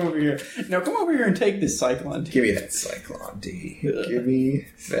 Come over here. Now come over here and take this Cyclone D. Give me that Cyclone D. Give me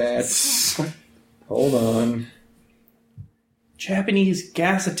that. Hold on. Japanese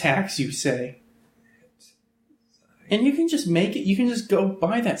gas attacks, you say? And you can just make it. You can just go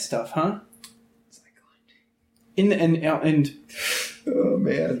buy that stuff, huh? And oh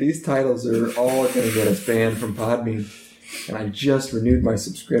man, these titles are all going to get us banned from Podbean, and I just renewed my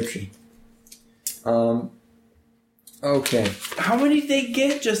subscription. Okay. How many did they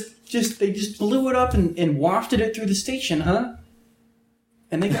get? They just blew it up and wafted it through the station, huh?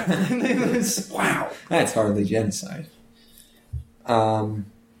 And they got wow. That's hardly genocide.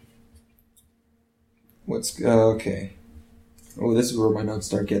 Okay. Oh, this is where my notes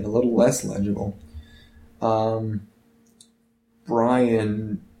start getting a little less legible.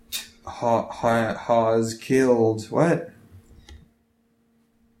 Brian Hawes killed what?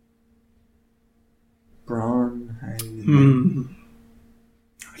 Braun. I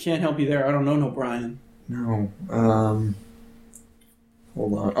can't help you there. I don't know no Brian. No.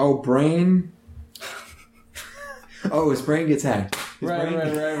 Hold on. Oh, Brain. Oh, his brain gets hacked.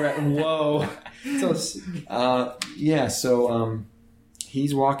 Right. Whoa. So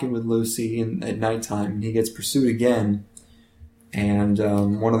he's walking with Lucy at nighttime, and he gets pursued again, and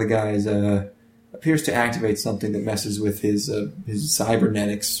one of the guys appears to activate something that messes with his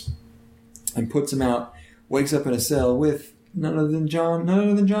cybernetics and puts him out, wakes up in a cell with none other than John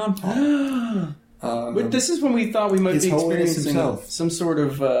Paul. But this is when we thought we might be experiencing some sort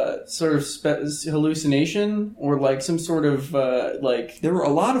of hallucination, or like some sort of like. There were a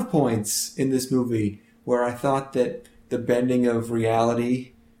lot of points in this movie where I thought that the bending of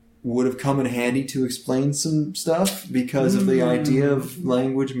reality would have come in handy to explain some stuff because of the idea of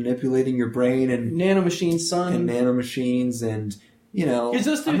language manipulating your brain and nanomachines, and because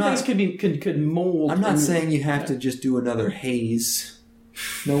those two things could mold. I'm not saying you have to just do another haze.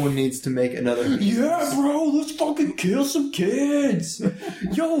 No one needs to make another. Yeah, bro, let's fucking kill some kids.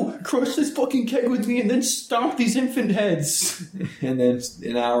 Yo, crush this fucking keg with me and then stomp these infant heads. And then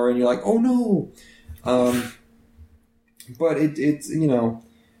an hour and you're like, oh no. But it's I'm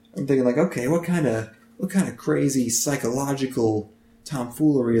thinking like, okay, what kind of crazy psychological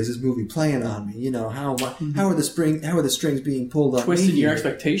tomfoolery is this movie playing on me? How are the strings being pulled on? Twisted your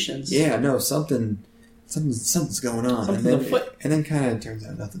expectations. Yeah, no, something's going on. And then kind of turns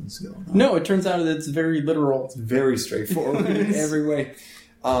out nothing's going on. No, it turns out that it's very literal. It's very straightforward in every way.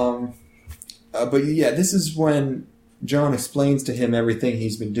 But yeah, this is when John explains to him everything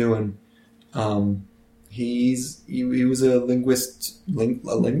he's been doing. He was a linguistic,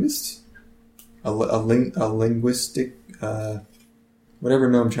 whatever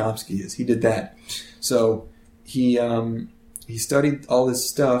Noam Chomsky is. He did that. So he studied all this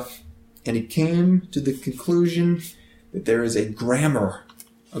stuff. And he came to the conclusion that there is a grammar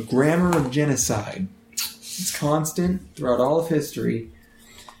of genocide. It's constant throughout all of history.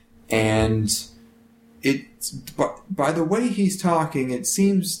 And by the way he's talking, it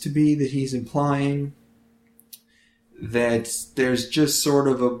seems to be that he's implying that there's just sort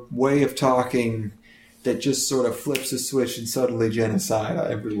of a way of talking that just sort of flips a switch and suddenly genocide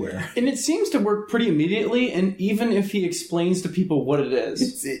everywhere. And it seems to work pretty immediately, and even if he explains to people what it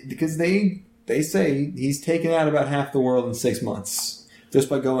is. Because they say he's taken out about half the world in 6 months just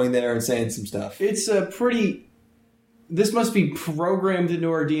by going there and saying some stuff. It's a pretty... This must be programmed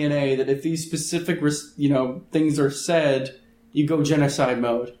into our DNA that if these specific things are said, you go genocide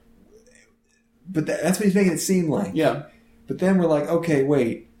mode. But that's what he's making it seem like. Yeah. But then we're like, okay,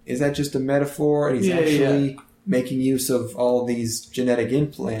 wait. Is that just a metaphor? And he's actually making use of all these genetic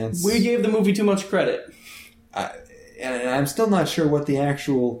implants. We gave the movie too much credit. And I'm still not sure what the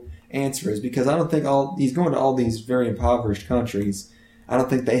actual answer is, because I don't think he's going to all these very impoverished countries. I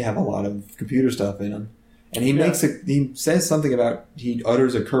don't think they have a lot of computer stuff in them. And he he says something about he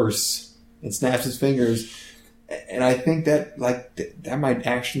utters a curse and snaps his fingers. And I think that that might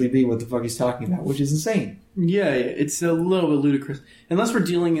actually be what the fuck he's talking about, which is insane. Yeah, it's a little bit ludicrous. Unless we're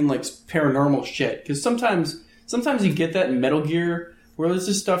dealing in like paranormal shit. Because sometimes you get that in Metal Gear where there's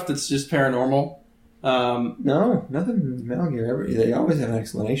just stuff that's just paranormal. No, nothing in Metal Gear. They always have an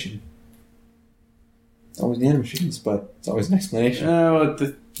explanation. It's always nanomachines, but it's always an explanation.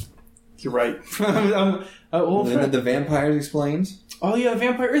 You're right. The vampires explained. Oh yeah, the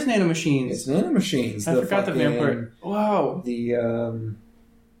vampire is nanomachines. It's nanomachines. I forgot the vampire. Wow.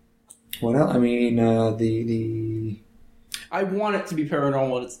 What else? I mean, the. I want it to be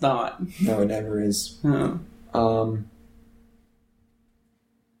paranormal, and it's not. No, it never is. Huh.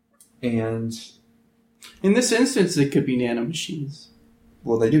 And in this instance, it could be nanomachines.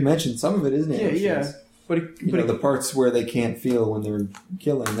 Well, they do mention some of it is nanomachines. Yeah. But the parts where they can't feel when they're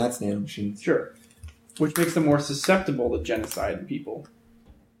killing, that's nanomachines. Sure. Which makes them more susceptible to genocide in people.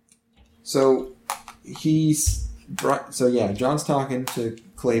 So John's talking to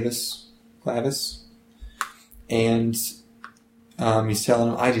Clavis, and he's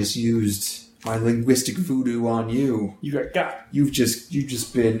telling him, "I just used my linguistic voodoo on you. You got. You've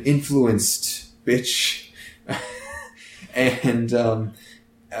just been influenced, bitch." And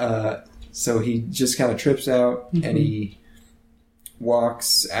so he just kind of trips out, and he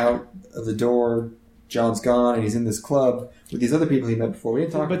walks out of the door. John's gone, and he's in this club with these other people he met before. We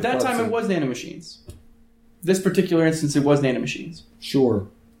didn't talk about that time it was nanomachines. This particular instance, it was nanomachines. Sure.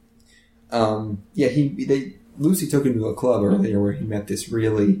 Lucy took him to a club earlier where he met this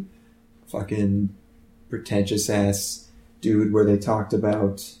really fucking pretentious ass dude where they talked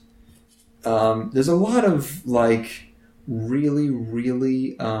about. There's a lot of like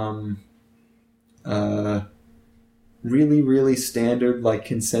really standard like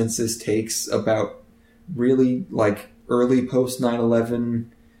consensus takes about really like early post 9/11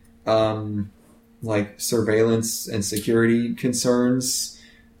 like surveillance and security concerns.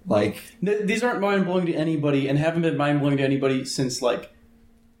 Like these aren't mind-blowing to anybody and haven't been mind-blowing to anybody since like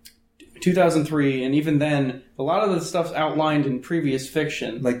 2003, and even then a lot of the stuff's outlined in previous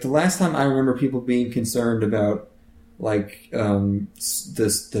fiction. Like the last time I remember people being concerned about like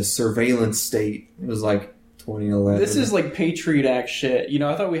the surveillance state was like 2011. This is like Patriot Act shit. You know,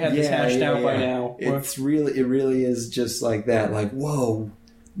 I thought we had this hashed out by now. It really is just like that. Like, whoa,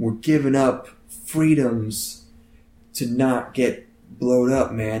 we're giving up freedoms to not get blowed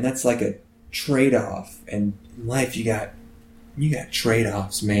up, man. That's like a trade-off. And in life, you got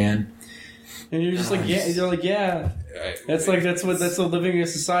trade-offs, man. And you're just like, yeah. You're like, yeah. That's what living in a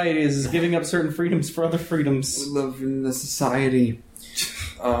society is giving up certain freedoms for other freedoms. We live in a society.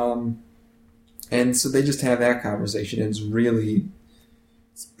 And so they just have that conversation, and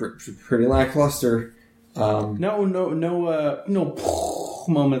it's pretty lackluster. No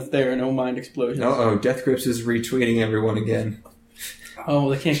moments there, no mind explosions. Death Grips is retweeting everyone again. Oh,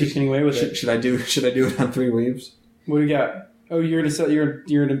 they can't keep getting away with it. Should I do it on 3 Weaves? What do you got? Oh, you're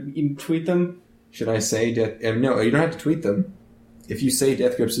gonna tweet them? Should I say Death? No, you don't have to tweet them. If you say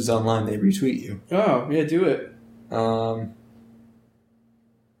Death Grips is online, they retweet you. Oh, yeah, do it. I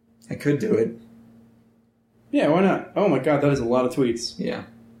could do it. Yeah, why not? Oh my god, that is a lot of tweets. Yeah.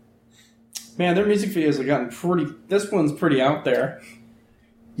 Man, their music videos have gotten pretty... This one's pretty out there.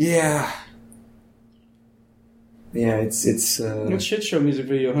 Yeah. Yeah, it's Good shit show music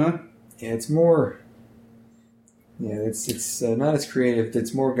video, huh? Yeah, it's more... Yeah, it's not as creative.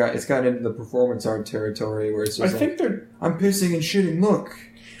 It's more it's got into the performance art territory where it's just I'm pissing and shitting, look.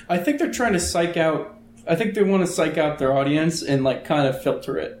 I think they're trying to psych out... I think they want to psych out their audience and like kind of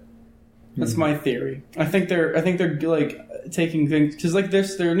filter it. That's my theory. I think they're like taking things because like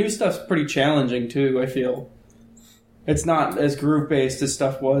their new stuff's pretty challenging too. I feel it's not as groove based as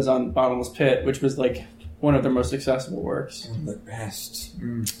stuff was on Bottomless Pit, which was like one of their most accessible works. One of the best.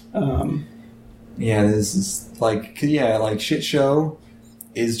 Yeah, this is like Shit Show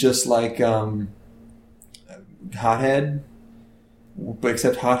is just like Hothead. But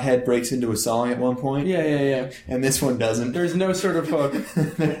except Hothead breaks into a song at one point. Yeah. And this one doesn't. There's no sort of hook.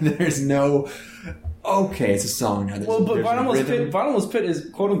 There's no... Okay, it's a song now. But Bottomless Pit is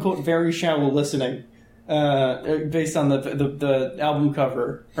quote-unquote very shallow listening. Based on the album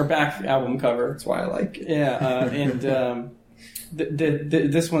cover, or back album cover. That's why I like it. Yeah, and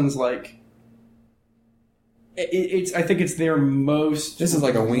this one's like... I think it's their most... This is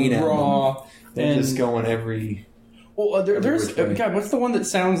like a Ween raw album. They're just going every... Well, there's God. What's the one that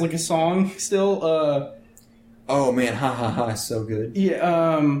sounds like a song still? Oh man, ha ha ha! So good.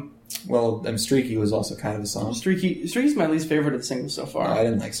 Yeah. Well, Streaky was also kind of a song. Streaky's my least favorite of the singles so far. No, I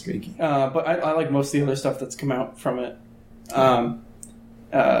didn't like Streaky. But I like most of the other stuff that's come out from it. I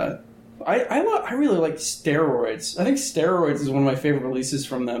really like Steroids. I think Steroids is one of my favorite releases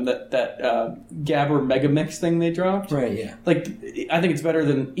from them. That Gabber Megamix thing they dropped. Right. Yeah. Like, I think it's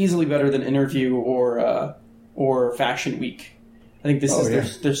easily better than Interview or Fashion Week. I think this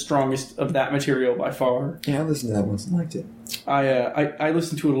is their strongest of that material by far. Yeah, I listened to that once and liked it. I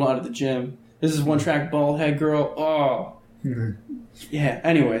listened to it a lot at the gym. This is one track, Bald Head Girl. Oh. Yeah,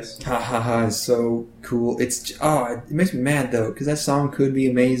 anyways. Ha ha ha, it's so cool. It makes me mad though, because that song could be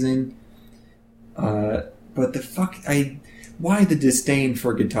amazing. But why the disdain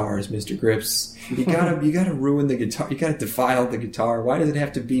for guitars, Mr. Grips? You gotta ruin the guitar. You gotta defile the guitar. Why does it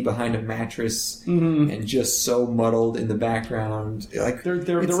have to be behind a mattress and just so muddled in the background? Like they're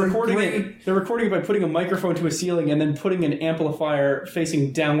recording it. They're recording it by putting a microphone to a ceiling and then putting an amplifier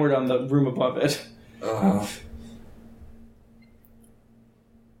facing downward on the room above it.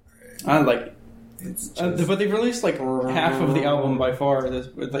 I like it. But they've released like half of the album by far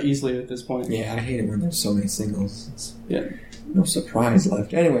easily at this point. Yeah, I hate it when there's so many singles. No surprise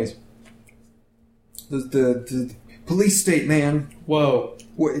left. Anyways, the police state, man. Whoa.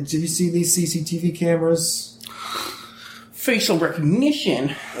 Did you see these CCTV cameras? Facial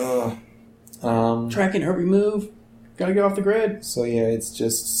recognition. Tracking every move. Gotta get off the grid. So yeah, it's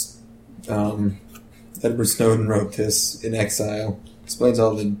just Edward Snowden wrote this in exile. Explains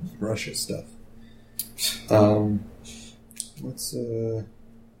all the Russia stuff.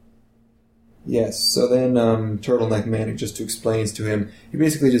 Yes, so then Turtleneck Manic just explains to him, he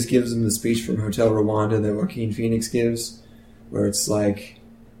basically just gives him the speech from Hotel Rwanda that Joaquin Phoenix gives, where it's like,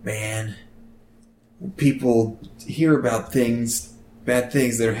 man, people hear about bad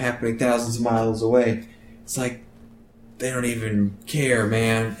things that are happening thousands of miles away. It's like, they don't even care,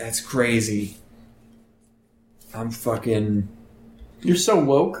 man. That's crazy. You're so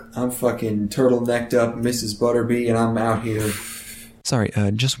woke. I'm fucking turtlenecked up Mrs. Butterby, and I'm out here. Sorry,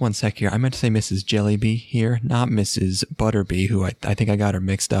 just one sec here. I meant to say Mrs. Jellyby here, not Mrs. Butterby, who I think I got her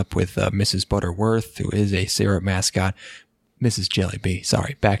mixed up with Mrs. Butterworth, who is a syrup mascot. Mrs. Jellyby.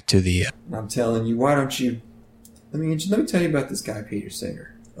 Sorry, back to the... I'm telling you, why don't you... Let me tell you about this guy, Peter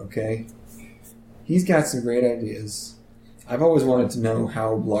Singer, okay? He's got some great ideas. I've always wanted to know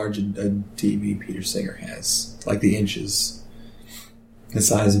how large a TV Peter Singer has. Like the inches. The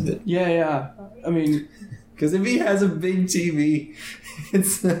size of it. Yeah. I mean... Because if he has a big TV,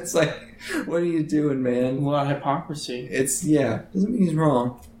 it's like, what are you doing, man? A lot of hypocrisy. Doesn't mean he's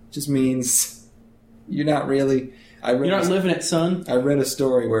wrong. It just means you're not really... You're not living it, son. I read a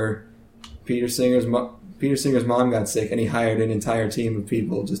story where Peter Singer's mom got sick, and he hired an entire team of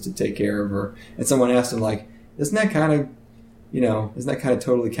people just to take care of her. And someone asked him, like, isn't that kind of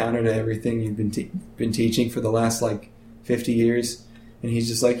totally counter to everything you've been teaching for the last, 50 years? And he's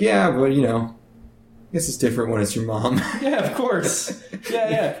just like, yeah, but, I guess it's different when it's your mom. Yeah, of course.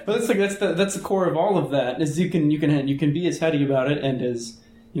 Yeah. But that's the core of all of that. Is you can be as heady about it and as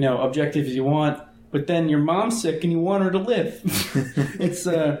objective as you want, but then your mom's sick and you want her to live.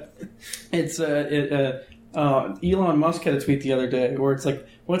 Elon Musk had a tweet the other day where it's like,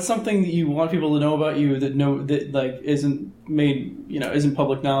 what's something that you want people to know about you that isn't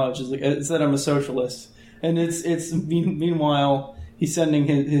public knowledge? It's that I'm a socialist, and it's meanwhile he's sending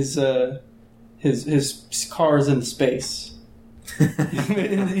his cars into space.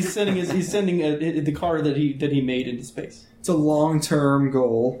 he's sending the car that he made into space. It's a long-term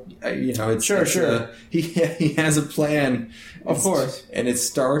goal. It's sure. He has a plan, of course, and it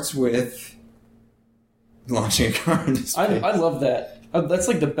starts with launching a car into space. I love that. That's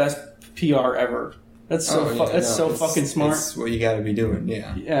like the best PR ever. That's so fucking smart. That's what you got to be doing.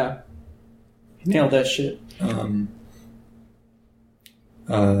 Yeah. Yeah. Nailed that shit.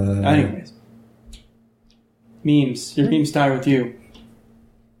 Anyways. Memes. Your memes die with you.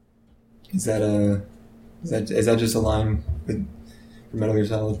 Is that just a line for Metal Gear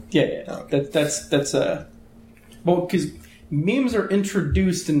Solid? Yeah. Oh, okay. That's well, because memes are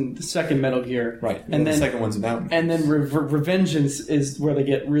introduced in the second Metal Gear, right? And then the second one's about. And then Revengeance is where they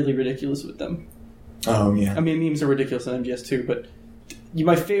get really ridiculous with them. Oh yeah. I mean, memes are ridiculous in MGS too, but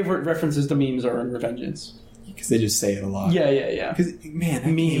my favorite references to memes are in Revengeance because they just say it a lot. Yeah. Because man,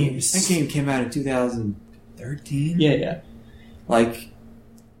 that game came out in 2013. Yeah.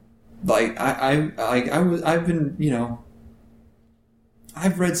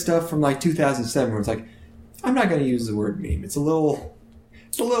 I've read stuff from 2007 where it's like, I'm not going to use the word meme. It's gotten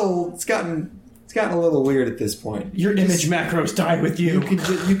a little weird at this point. Your image macros die with you.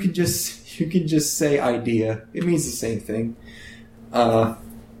 You can just say idea. It means the same thing.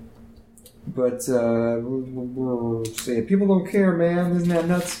 But say people don't care, man. Isn't that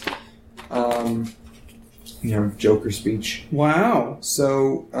nuts? Joker speech. Wow.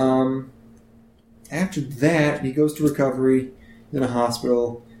 So after that, he goes to recovery in a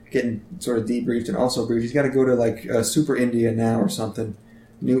hospital, getting sort of debriefed and also briefed. He's got to go to like Super India now or something,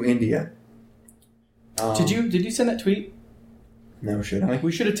 New India. Did you send that tweet? No, should I?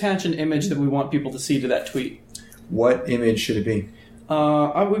 We should attach an image that we want people to see to that tweet. What image should it be?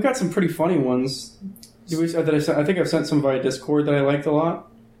 We've got some pretty funny ones. I think I've sent some via Discord that I liked a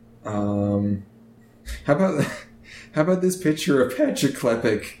lot. How about this picture of Patrick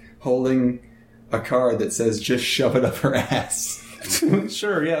Klepek holding a card that says "Just shove it up her ass"?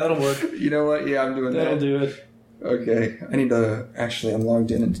 Sure, yeah, that'll work. You know what? Yeah, I'm doing that. That'll do it. Okay, I need to actually. I'm logged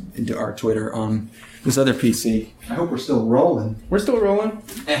into our Twitter on this other PC. I hope we're still rolling. We're still rolling.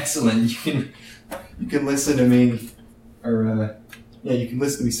 Excellent. You can listen to me, or you can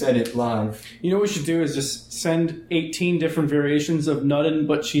listen to me say it live. You know what we should do is just send 18 different variations of nuttin',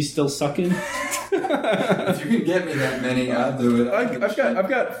 but she's still sucking. If you can get me that many, I'll do it. I've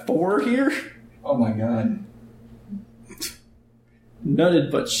got 4 here. Oh my god.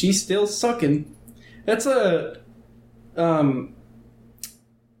 Nutted, but she's still sucking. That's a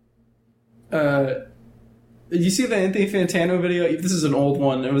you see the Anthony Fantano video? This is an old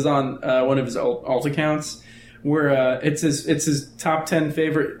one. It was on one of his alt accounts, where it's his top 10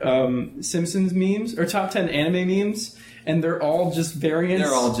 favorite Simpsons memes or top 10 anime memes, and they're all just variants.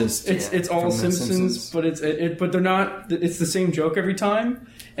 They're all just it's all Simpsons, but but they're not. It's the same joke every time,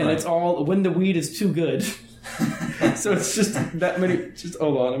 and right. It's all when the weed is too good. So it's just that many. Just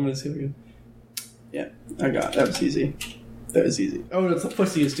hold on, I'm gonna see again. Yeah, I got that was easy. That was easy. Oh, it's the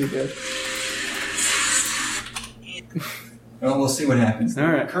pussy is too good. Well, we'll see what happens. All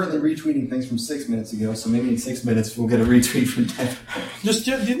right. I'm currently retweeting things from 6 minutes ago, so maybe in 6 minutes we'll get a retweet from that. Do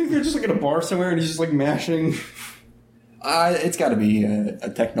you think they're just like in a bar somewhere and he's just like mashing? It's got to be a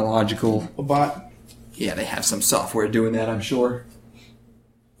technological bot. Yeah, they have some software doing that, I'm sure.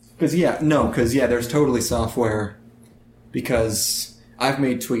 Because there's totally software. Because I've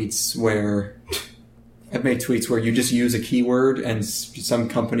made tweets where you just use a keyword and some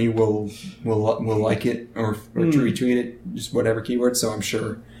company will like it or retweet it, just whatever keyword. So I'm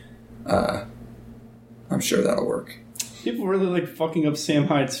sure that'll work. People really like fucking up Sam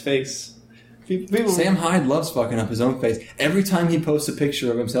Hyde's face. Sam Hyde loves fucking up his own face. Every time he posts a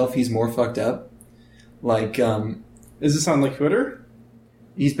picture of himself, he's more fucked up. Like, is this on like Twitter?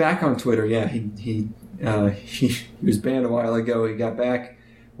 He's back on Twitter. Yeah, he was banned a while ago. He got back.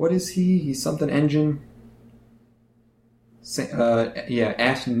 What is he? He's something engine. At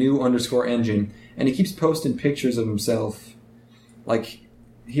new_engine, and he keeps posting pictures of himself. Like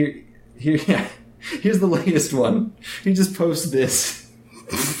here's the latest one. He just posts this.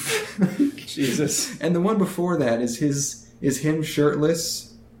 Jesus. And the one before that is him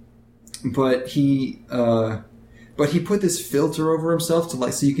shirtless, but he put this filter over himself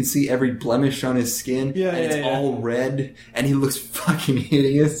so you can see every blemish on his skin. Yeah, and it's all red, and he looks fucking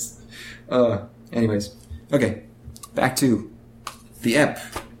hideous. Anyways, okay. Back to the ep.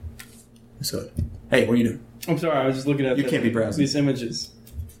 So, hey, what are you doing? I'm sorry, I was just looking at You can't be browsing. These images.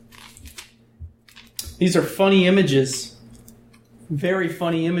 These are funny images. Very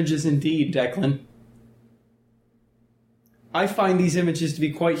funny images indeed, Declan. I find these images to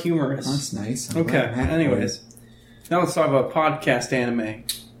be quite humorous. Oh, that's nice. Okay, anyways. Now let's talk about podcast anime.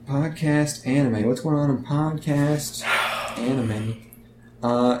 Podcast anime. What's going on in podcast anime?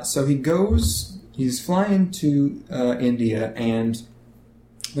 So he's flying to India, and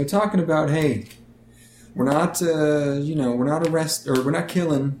they're talking about, hey, we're not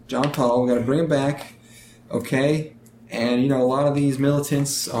killing John Paul. We got to bring him back, okay? And a lot of these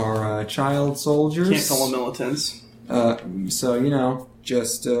militants are child soldiers. Can't call them militants.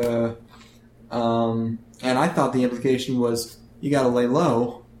 And I thought the implication was you got to lay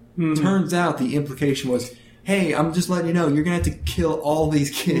low. Mm-hmm. Turns out the implication was, hey, I'm just letting you know, you're going to have to kill all these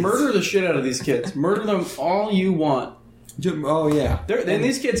kids. Murder the shit out of these kids. Murder them all you want. Oh, yeah. And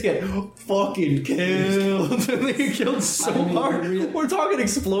these kids get fucking killed. They get killed so hard. We're talking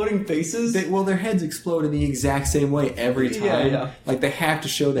exploding faces. Their heads explode in the exact same way every time. Yeah. Like, they have to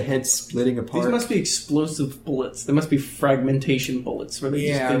show the head splitting apart. These must be explosive bullets. They must be fragmentation bullets. Where they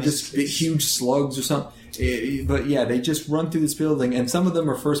just big, huge slugs or something. But, yeah, they just run through this building, and some of them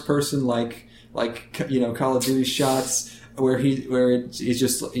are first person, like Call of Duty shots. where he's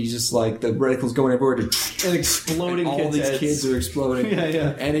just like the reticles going everywhere and exploding. all kids' these heads. kids are exploding.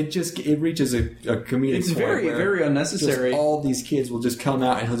 Yeah. And it reaches a comedic It's point very, where very unnecessary. just all these kids will just come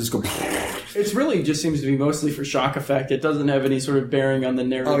out and he'll just go. It's really just seems to be mostly for shock effect. It doesn't have any sort of bearing on the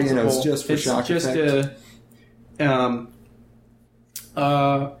narrative. Oh, as a it's whole. just for shock effect.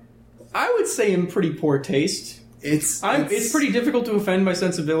 I would say in pretty poor taste. It's pretty difficult to offend my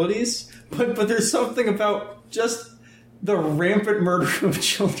sensibilities, but there's something about just the rampant murder of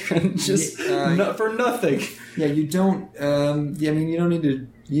children, just for nothing. Yeah, you don't. You don't need to.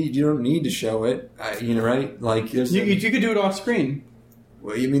 You don't need to show it. Right? Like there's. You could do it off screen.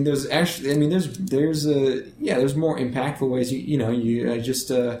 Well, there's actually. There's more impactful ways. You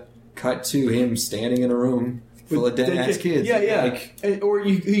just cut to him standing in a room full of dead ass kids. Yeah. Or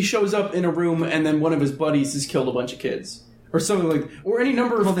he shows up in a room and then one of his buddies has killed a bunch of kids. Or something like, or any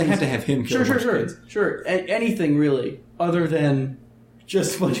number of. Well, they things. have to have him kill a bunch of kids. Sure. Anything really, other than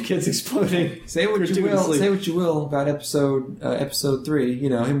just a bunch of kids exploding. Say what you will about episode 3.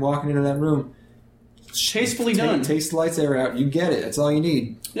 Him walking into that room. Tastefully done. Taste the lights air out. You get it. That's all you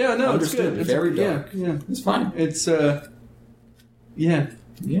need. Yeah, no, understood. It's good. Very dark. Yeah, it's fine. It's yeah.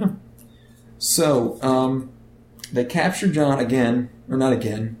 So they capture John again, or not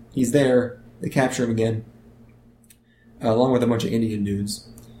again. He's there. They capture him again. Along with a bunch of Indian dudes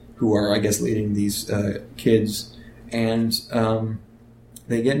who are, I guess, leading these kids. And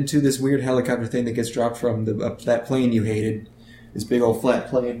they get into this weird helicopter thing that gets dropped from that plane you hated. This big old flat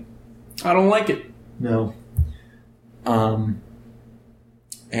plane. I don't like it. No. And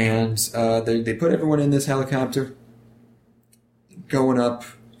they put everyone in this helicopter going up.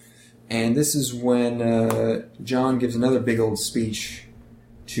 And this is when John gives another big old speech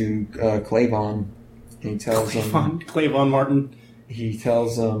to Clavon. He tells him... Clavon Martin. He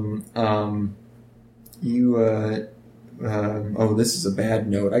tells him, this is a bad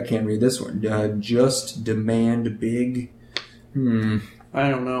note. I can't read this one. Just demand big... I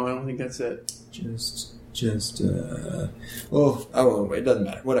don't know. I don't think that's it. It doesn't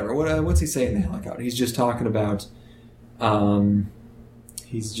matter. Whatever. What's he saying in the helicopter? He's just talking about...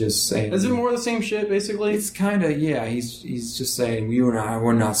 He's just saying... Is it more of the same shit, basically? It's kind of, yeah. He's just saying, you and I,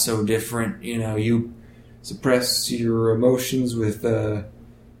 we're not so different. You suppress your emotions with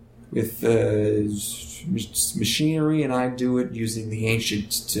machinery, and I do it using the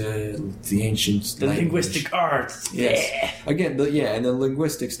ancient linguistic arts. Yes. Yeah. Again, and the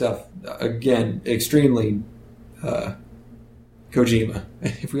linguistic stuff, again, extremely Kojima.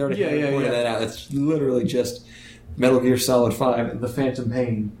 If we already pointed that out, it's literally just Metal Gear Solid 5 and The Phantom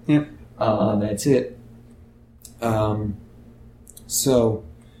Pain. Yeah. That's it.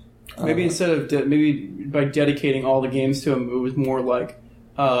 Maybe instead of maybe by dedicating all the games to him, it was more like,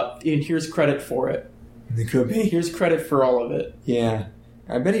 and here's credit for it. It could be. Here's credit for all of it. Yeah,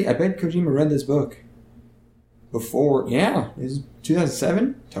 I bet Kojima read this book before. Yeah, it was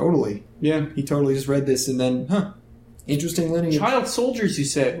 2007. Totally. Yeah, he totally just read this and then, interesting lineage. Child soldiers, you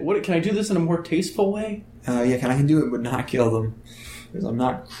say? What? Can I do this in a more tasteful way? I can do it, but not kill them because I'm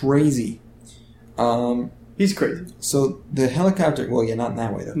not crazy. He's crazy. So the helicopter... Well, yeah, not in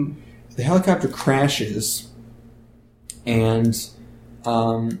that way, though. The helicopter crashes, and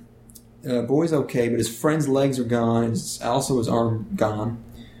boy's okay, but his friend's legs are gone, and also his arm gone.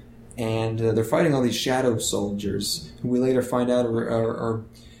 And they're fighting all these shadow soldiers, who we later find out are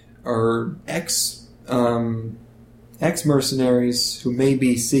ex-mercenaries who may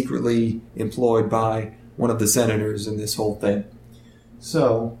be secretly employed by one of the senators in this whole thing.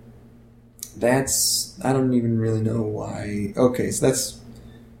 So... I don't even really know why. Okay, so that's...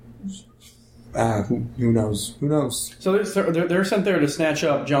 who knows? Who knows? So they're sent there to snatch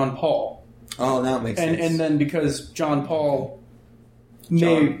up John Paul. Oh, that makes sense. And then because John Paul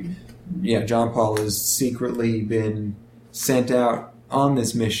John Paul has secretly been sent out on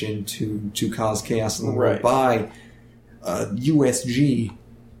this mission to cause chaos in the world by USG.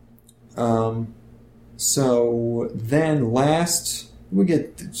 So then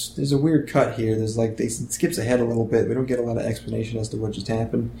there's a weird cut here. There's it skips ahead a little bit. We don't get a lot of explanation as to what just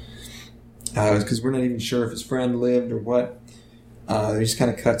happened. Because we're not even sure if his friend lived or what. They just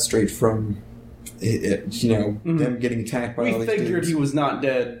kind of cut straight from them getting attacked by all these dudes. We figured he was not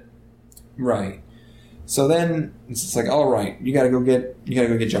dead. Right. So then it's just like, all right, you gotta go get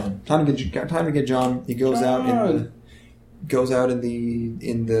John. Time to get John. He goes out in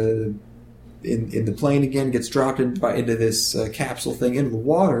the plane again, gets dropped into this capsule thing into the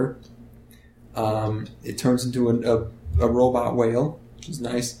water. It turns into a robot whale, which is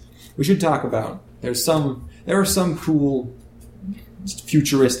nice. We should talk about. There are some cool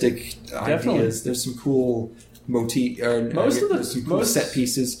futuristic ideas. There's some cool motif or some cool set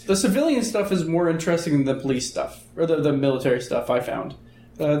pieces. The civilian stuff is more interesting than the police stuff or the military stuff. I found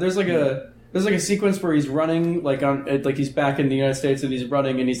there's like a sequence where he's running like he's back in the United States and he's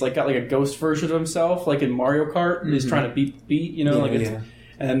running and he's like got like a ghost version of himself like in Mario Kart and he's trying to beat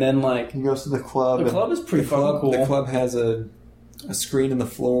and then like he goes to the club. The club is pretty fucking cool. The club has a screen in the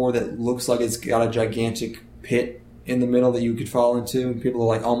floor that looks like it's got a gigantic pit in the middle that you could fall into. People are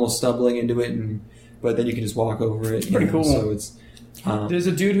like almost stumbling into it, but then you can just walk over it. Pretty cool. So it's there's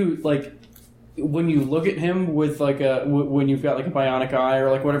a dude who like when you look at him with like when you've got like a bionic eye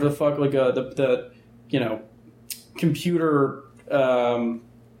or like whatever the fuck like the computer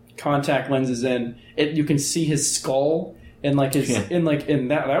contact lenses in it, you can see his skull. And like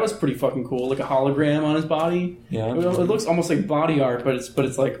that was pretty fucking cool, like a hologram on his body. Yeah, it looks almost like body art, but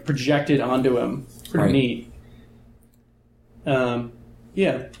it's like projected onto him. Pretty neat.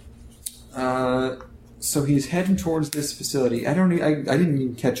 Yeah. So he's heading towards this facility. I didn't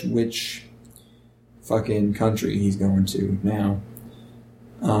even catch which fucking country he's going to now.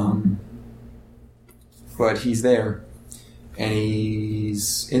 But he's there, and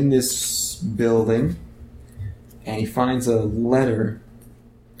he's in this building. And he finds a letter.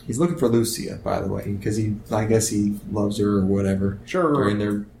 He's looking for Lucia, by the way, because I guess he loves her or whatever. Sure. During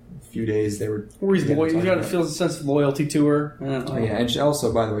their few days, they were. Or he's loyal. You got to feel a sense of loyalty to her. Oh yeah, and she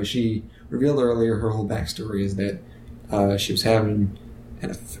also, by the way, she revealed earlier her whole backstory is that she was having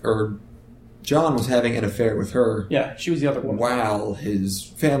John was having an affair with her. Yeah, she was the other one. While his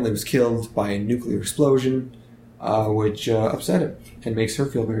family was killed by a nuclear explosion, which upset him and makes her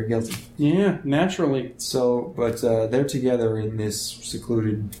feel very guilty. Yeah, naturally. So, but they're together in this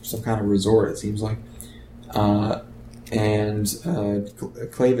secluded, some kind of resort, it seems like. And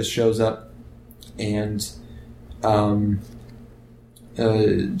Clavis shows up, and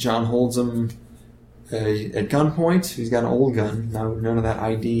John holds him at gunpoint. He's got an old gun. No, none of that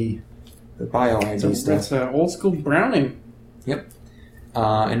ID, the bio ID stuff. That's an old school Browning. Yep.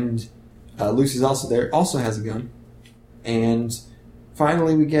 And Lucy's also there, also has a gun. And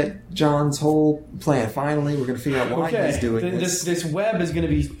finally we get John's whole plan. Finally, we're going to figure out why he's doing this. This web is going to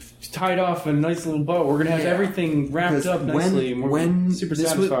be tied off in a nice little bow. We're going to have everything wrapped up nicely. When super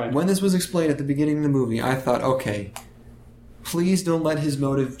satisfied. When this was explained at the beginning of the movie, I thought, okay, please don't let his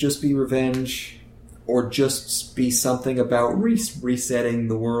motive just be revenge or just be something about resetting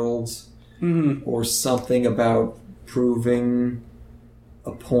the world or something about proving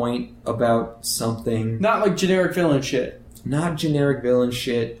a point about something. Not like generic villain shit. Not generic villain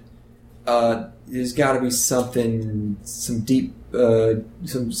shit. There's got to be something, some deep,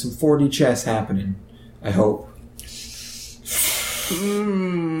 some 4D chess happening. I hope.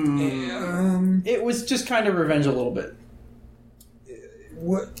 It was just kind of revenge a little bit.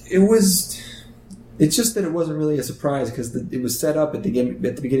 It's just that it wasn't really a surprise because it was set up at the beginning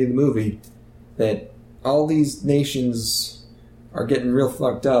of the movie that all these nations are getting real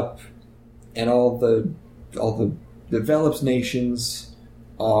fucked up, and all the developed nations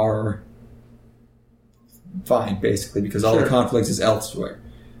are fine, basically, because all the conflict is elsewhere.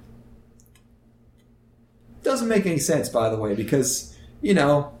 Doesn't make any sense, by the way, because a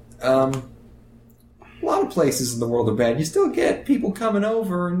lot of places in the world are bad. You still get people coming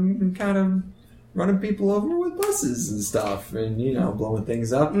over and kind of running people over with buses and stuff, and blowing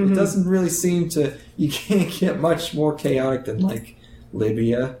things up. It doesn't really seem to. You can't get much more chaotic than like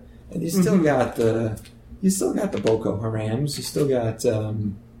Libya, and you still got the Boko Harams. You still got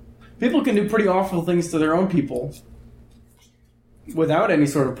people can do pretty awful things to their own people without any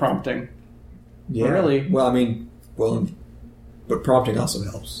sort of prompting. Yeah, really. But prompting also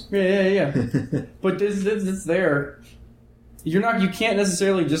helps. Yeah. But it's there. You can't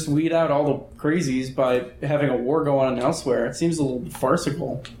necessarily just weed out all the crazies by having a war go on elsewhere. It seems a little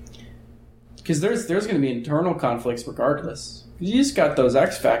farcical. Because there's going to be internal conflicts regardless. You just got those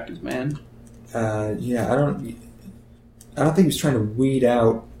X factors, man. I don't think he was trying to weed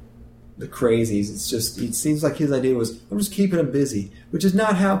out the crazies. It's just, it seems like his idea was, I'm just keeping them busy, which is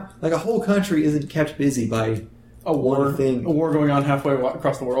not how, like, a whole country isn't kept busy by a war going on halfway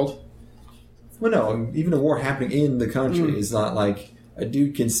across the world. Well, no, even a war happening in the country is not like a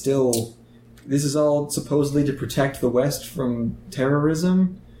dude can still. This is all supposedly to protect the West from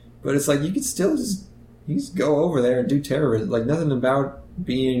terrorism, but it's like you could still just go over there and do terrorism. Like nothing about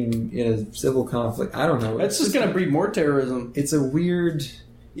being in a civil conflict. I don't know. That's just going to breed more terrorism. It's a weird.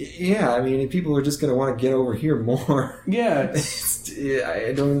 Yeah, I mean, people are just going to want to get over here more. Yeah,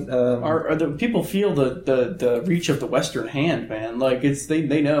 I don't. Are the people feel the reach of the Western hand, man? Like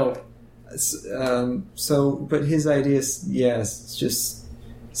they know. But his idea, just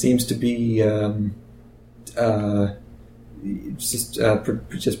seems to be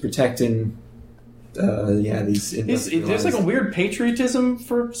just protecting. These. There's like a weird patriotism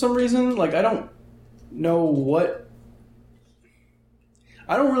for some reason. Like I don't know what.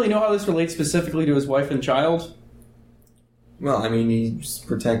 I don't really know how this relates specifically to his wife and child. Well, I mean, he's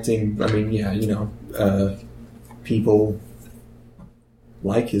protecting. I mean, people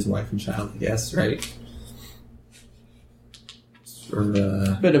like his wife and child. I guess, right? Or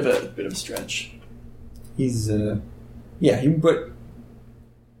bit of a stretch. He's but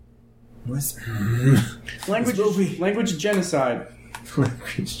what's language genocide.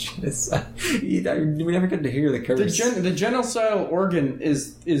 Language genocide. We never get to hear the curse. The genocidal organ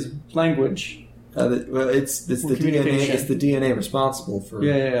is language. It's the DNA. It's the DNA responsible for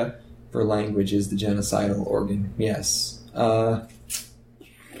for language. Is the genocidal organ? Yes. Because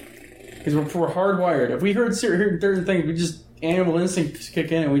we're hardwired. If we heard certain things, we just animal instincts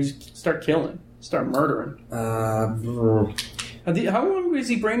kick in and we just start killing, start murdering. How long is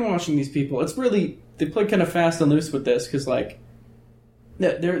he brainwashing these people? It's really they play kind of fast and loose with this because like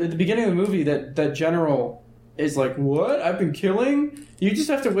they're at the beginning of the movie that general is like, what? I've been killing? You just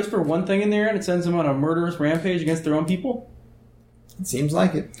have to whisper one thing in there and it sends them on a murderous rampage against their own people? It seems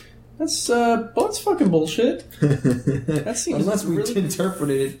like it. That's fucking bullshit. That seems unless we really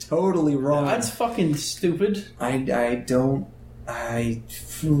interpreted it totally wrong. That's fucking stupid. You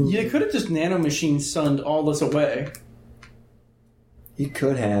could have just nanomachine sunned all this away. You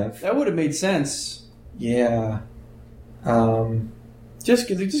could have. That would have made sense. Yeah. Just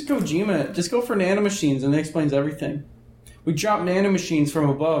Kojima. Just go for nanomachines and it explains everything. We dropped nanomachines from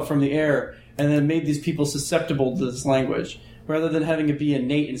above, from the air, and then made these people susceptible to this language, rather than having it be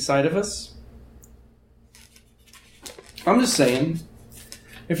innate inside of us. I'm just saying,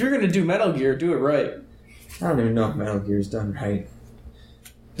 if you're going to do Metal Gear, do it right. I don't even know if Metal Gear is done right.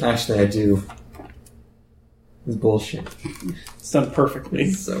 Actually, I do. It's bullshit. It's done perfectly.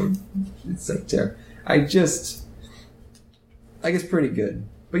 It's so terrible. I guess pretty good.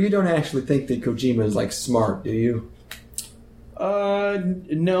 But you don't actually think that Kojima is like smart, do you?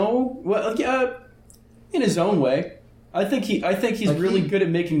 No. Well, yeah, in his own way. I think he's like really good at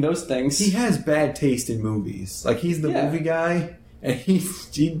making those things. He has bad taste in movies. Like he's the movie guy, and he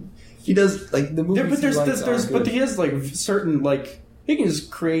does like the movies. But he has like certain like he can just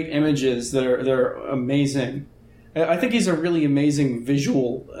create images that are amazing. I think he's a really amazing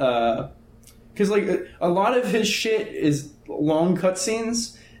visual. Because like a lot of his shit is long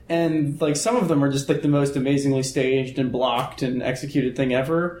cutscenes, and like some of them are just like the most amazingly staged and blocked and executed thing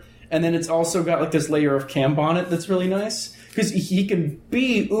ever. And then it's also got like this layer of camp on it that's really nice because he can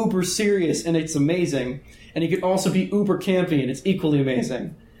be uber serious and it's amazing, and he can also be uber campy and it's equally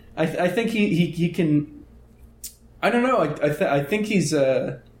amazing. I think he can. I don't know. I think he's.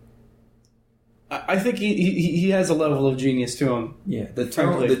 I think he has a level of genius to him. Yeah, the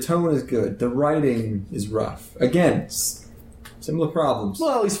tone is good. The writing is rough. Again, similar problems.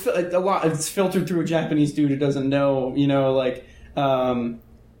 Well, it's filtered through a Japanese dude who doesn't know.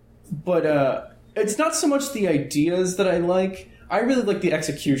 But it's not so much the ideas that I like. I really like the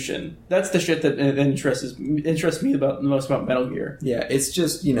execution. That's the shit that interests me the most about Metal Gear. Yeah, it's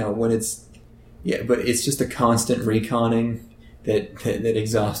just when it's but it's just a constant reconning that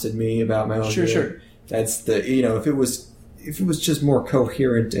exhausted me about Metal Gear. Sure. That's the if it was just more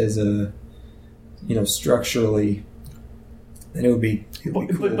coherent as a structurally, then it would be cool.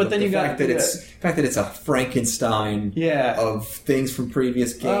 But then the fact that it's a Frankenstein of things from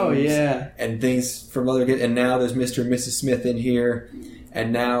previous games and things from other games, and now there's Mr. and Mrs. Smith in here,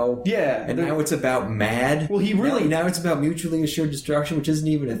 and now now it's about MAD. Well, now it's about mutually assured destruction, which isn't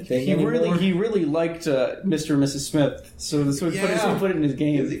even a thing anymore. He really liked Mr. and Mrs. Smith, so he put it in his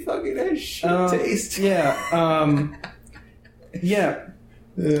game. He fucking has shit taste. Yeah.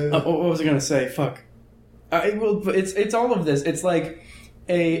 What was I gonna say? Fuck. It's all of this. It's like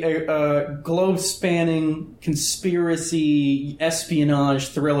a globe-spanning conspiracy espionage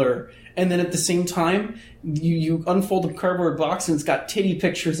thriller, and then at the same time, you unfold a cardboard box and it's got titty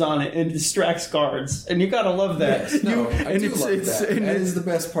pictures on it and it distracts guards, and you gotta love that. Yes, I do love that. That is the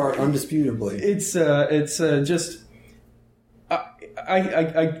best part, undisputably. It's just.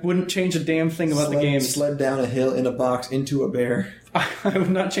 I wouldn't change a damn thing about the game. Sled down a hill in a box into a bear. I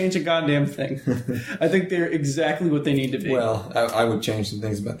would not change a goddamn thing. I think they're exactly what they need to be. Well, I would change some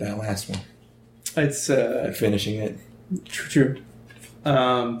things about that last one. It's finishing it. True.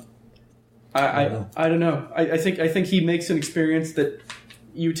 I don't know. I think he makes an experience that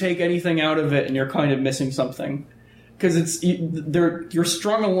you take anything out of it and you're kind of missing something, because you're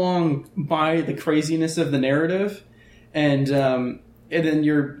strung along by the craziness of the narrative, and and then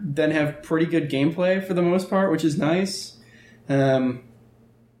you then have pretty good gameplay for the most part, which is nice. I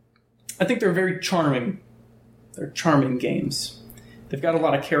think they're very charming. They're charming games. They've got a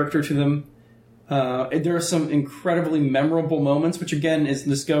lot of character to them. There are some incredibly memorable moments, which again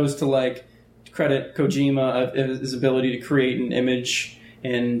this goes to like credit Kojima of his ability to create an image,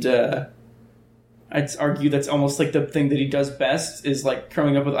 and I'd argue that's almost like the thing that he does best is like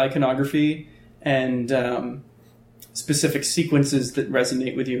coming up with iconography and specific sequences that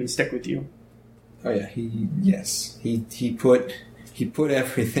resonate with you and stick with you. Oh yeah, he put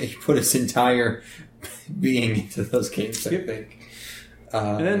everything. He put his entire being into those games. I think.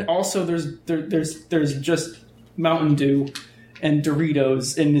 And then also there's just Mountain Dew and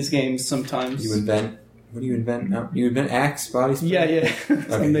Doritos in his games sometimes. You invent. What do you invent? No, you invent Axe body spray. Yeah. It's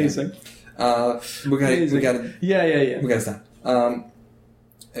Okay, amazing. Yeah. We gotta. Yeah. We gotta stop.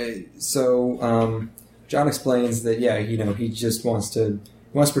 So John explains that he just wants to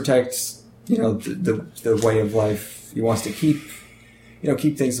protect the way of life. He wants to keep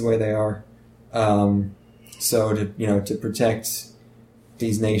things the way they are. So to protect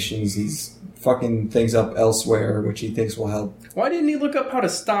these nations, he's fucking things up elsewhere, which he thinks will help. Why didn't he look up how to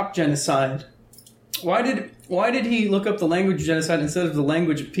stop genocide? Why did he look up the language of genocide instead of the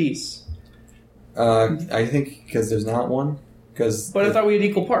language of peace? I think because there's not one. But I thought we had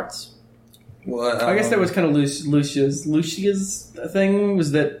equal parts. Well, I guess that was kind of Lucia's thing.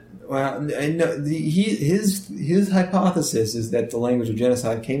 Was that? Well, no. His hypothesis is that the language of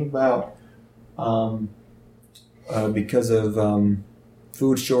genocide came about because of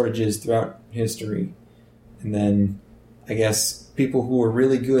food shortages throughout history, and then I guess people who were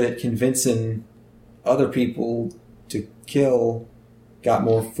really good at convincing other people to kill got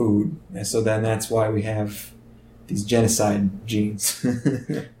more food, and so then that's why we have these genocide genes.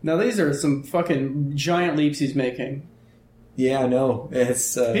 Now these are some fucking giant leaps he's making. Yeah, I know.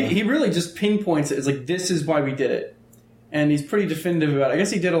 It's he really just pinpoints it. It's like, this is why we did it, and he's pretty definitive about it. I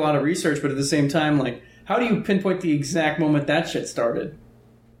guess he did a lot of research, but at the same time, like, how do you pinpoint the exact moment that shit started?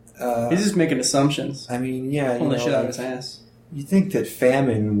 He's just making assumptions. I mean, yeah, pulling the shit out of his ass. You think that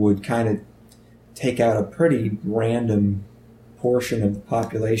famine would kind of take out a pretty random portion of the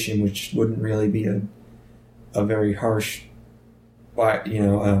population, which wouldn't really be a very harsh,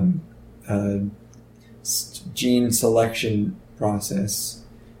 gene selection process.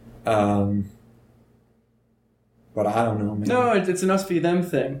 But I don't know, man. No, it's an us v them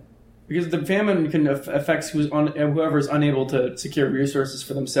thing. Because the famine can affect whoever's unable to secure resources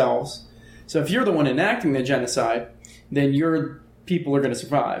for themselves. So if you're the one enacting the genocide, then your people are going to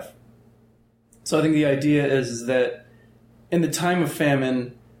survive. So I think the idea is that in the time of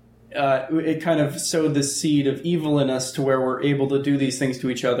famine, it kind of sowed the seed of evil in us to where we're able to do these things to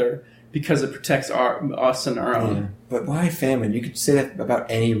each other because it protects us and our own. Yeah. But why famine? You could say that about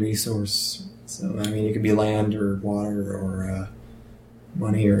any resource. So, I mean, it could be land or water or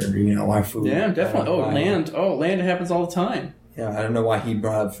money or, why food. Yeah, definitely. Land. Land happens all the time. Yeah, I don't know why he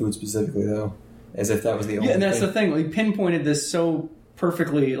brought up food specifically, though. As if that was the only thing. Yeah, and that's the thing. We pinpointed this so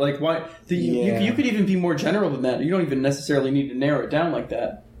perfectly. Like, why... You could even be more general than that. You don't even necessarily need to narrow it down like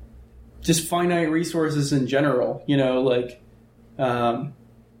that. Just finite resources in general. I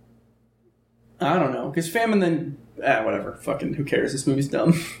don't know. Because famine then... whatever. Fucking who cares? This movie's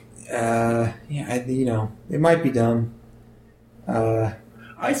dumb. It might be dumb.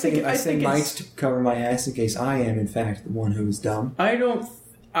 I think Mike's to cover my ass in case I am, in fact, the one who is dumb. I'm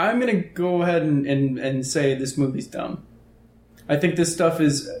going to go ahead and say this movie's dumb. I think this stuff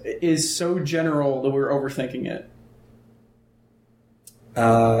is so general that we're overthinking it.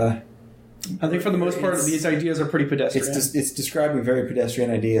 I think for the most part, these ideas are pretty pedestrian. It's describing very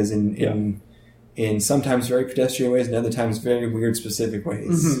pedestrian ideas in sometimes very pedestrian ways and other times very weird specific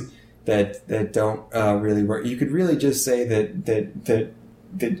ways that don't really work. You could really just say that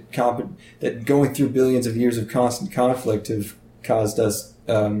going through billions of years of constant conflict have caused us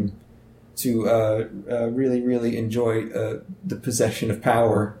to really, really enjoy the possession of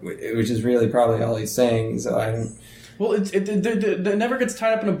power, which is really probably all he's saying. So I don't. Well, it never gets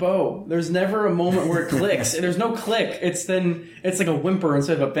tied up in a bow. There's never a moment where it clicks. There's no click. It's like a whimper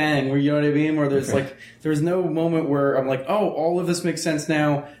instead of a bang. Where, you know what I mean? Where there's no moment where I'm like, oh, all of this makes sense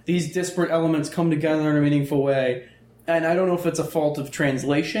now. These disparate elements come together in a meaningful way. And I don't know if it's a fault of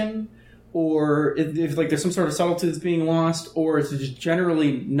translation, or if there's some sort of subtlety that's being lost, or it's just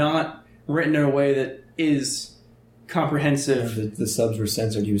generally not written in a way that is comprehensive. The subs were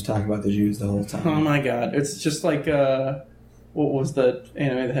censored. He was talking about the Jews the whole time. Oh my god. It's just like, what was the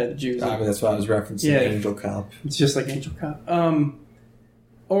anime that had the Jews? That's what I was referencing, Angel Cop. It's just like Angel Cop.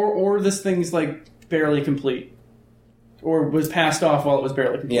 Or this thing's like barely complete. or was passed off while it was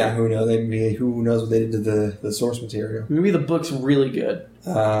barely complete. Yeah, who knows? Who knows what they did to the source material? Maybe the book's really good.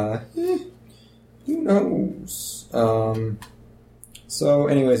 Who knows? So,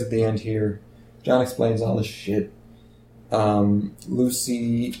 anyways, at the end here, John explains all this shit.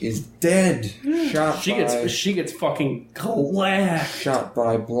 Lucy is dead. She gets fucking glacked. Shot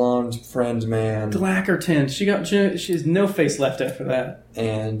by blonde friend man. Glackerton. She has no face left after that.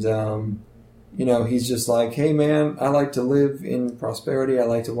 And he's just like, hey man, I like to live in prosperity. I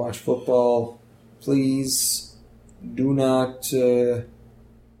like to watch football. Please do not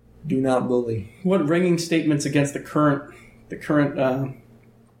bully. What ringing statements against the current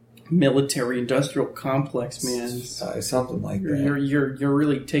military-industrial complex, man. Something like that. You're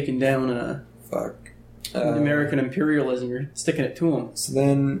really taking down Fuck. American imperialism. You're sticking it to them. So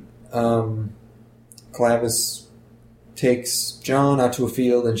then Clavis takes John out to a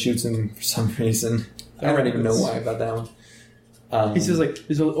field and shoots him for some reason. I don't even know why about that one. He says, like,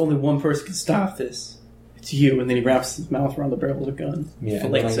 there's only one person who can stop this. It's you. And then he wraps his mouth around the barrel of a gun. Yeah,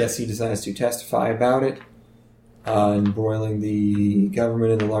 and then I guess he decides to testify about it. Embroiling the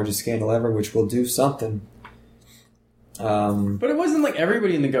government in the largest scandal ever, which will do something. But it wasn't like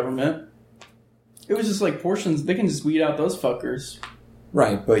everybody in the government. It was just like portions. They can just weed out those fuckers.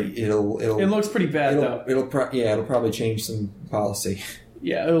 Right, but it looks pretty bad though. It'll probably change some policy.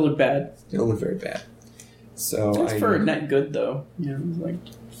 Yeah, it'll look bad. It'll look very bad. So it's for net good though. Yeah, like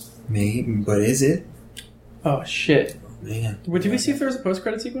maybe, but is it? Oh shit! Oh, man, did we see if there was a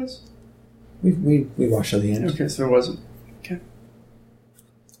post-credit sequence? We watched till the end. Okay, so there wasn't. Okay.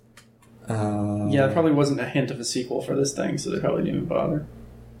 Yeah, there probably wasn't a hint of a sequel for this thing, so they probably didn't even bother.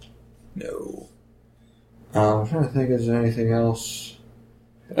 No. I'm trying to think if there's anything else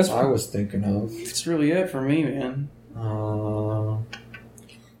I was thinking of. That's really it for me, man. I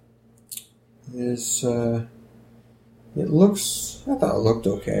thought it looked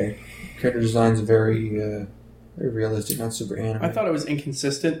okay. Character design's very realistic, not super animated. I thought it was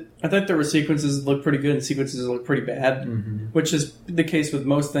inconsistent. I thought there were sequences that looked pretty good and sequences that looked pretty bad, which is the case with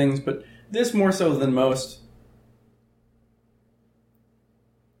most things, but this more so than most.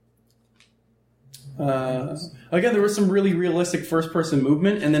 Again, there was some really realistic first-person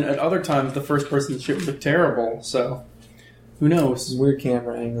movement, and then at other times the first-person shit looked terrible, so who knows? Weird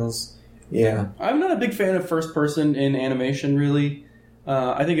camera angles. Yeah. I'm not a big fan of first-person in animation, really.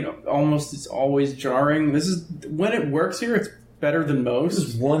 I think it almost is always jarring. This is when it works here, it's better than most.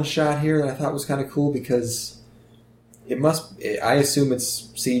 There's one shot here that I thought was kind of cool because I assume it's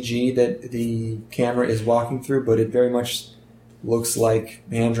CG that the camera is walking through, but it very much looks like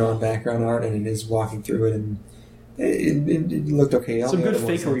hand-drawn background art, and it is walking through it, and it looked okay. Some good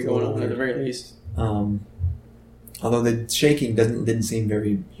fakery going on at the very least. Although the shaking didn't seem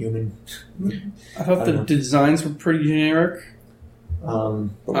very human. I thought the designs were pretty generic. But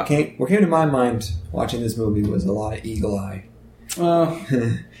what came to my mind watching this movie was a lot of Eagle Eye. I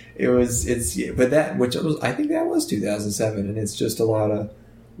think that was 2007, and it's just a lot of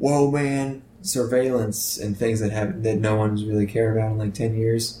whoa man surveillance and things that no one's really cared about in like 10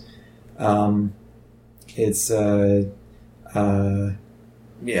 years. It's a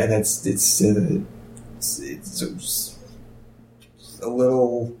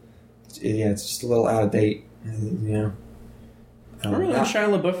little, it's just a little out of date, you know. Remember when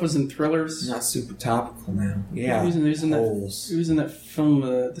Shia LaBeouf was in Thrillers? Not super topical now. Yeah, he was in that film,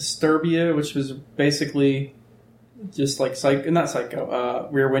 Disturbia, which was basically just like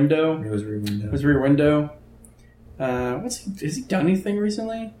Rear Window. It was Rear Window. It was Rear Window. Has he done anything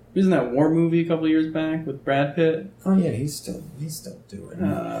recently? He was in that war movie a couple of years back with Brad Pitt. Oh yeah, he's still doing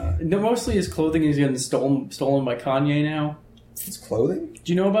it. Mostly his clothing is getting stolen by Kanye now. His clothing?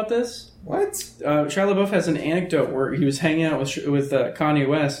 Do you know about this? What? Shia LaBeouf has an anecdote where he was hanging out with Kanye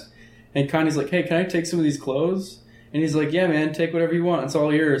West, and Kanye's like, "Hey, can I take some of these clothes?" And he's like, "Yeah, man, take whatever you want. It's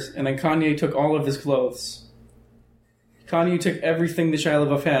all yours." And then Kanye took all of his clothes. Kanye took everything that Shia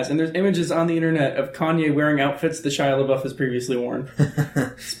LaBeouf has, and there's images on the internet of Kanye wearing outfits that Shia LaBeouf has previously worn.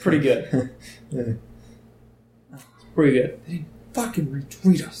 It's pretty good. Yeah. It's pretty good. They fucking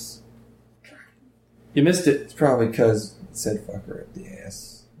retweet us. You missed it. It's probably because it said "fucker" at the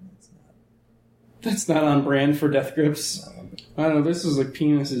ass. That's not on brand for Death Grips. I don't know, this is like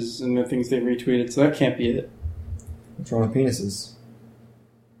penises and the things they retweeted, so that can't be it. What's wrong with penises?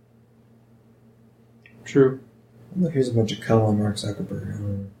 True. Look, here's a bunch of cum on Mark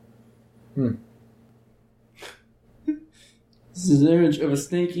Zuckerberg. This is an image of a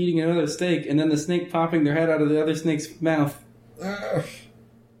snake eating another snake, and then the snake popping their head out of the other snake's mouth.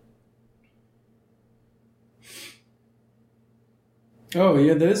 Oh,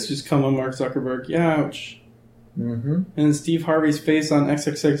 yeah, this just come on Mark Zuckerberg. Yeah, ouch. Mm-hmm. And then Steve Harvey's face on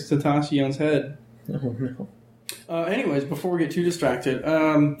XXX Tentacion's head. Oh, no. Anyways, before we get too distracted,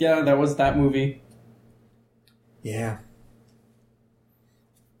 yeah, that was that movie. Yeah.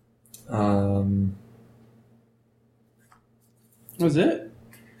 Was it?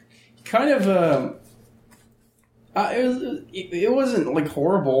 Kind of, it wasn't, like,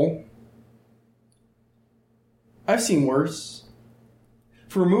 horrible. I've seen worse.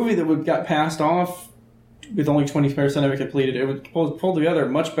 For a movie that got passed off with only 20% of it completed, it would pull together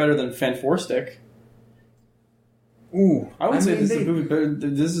much better than Fan Four Stick. Ooh. I would say this is a movie better.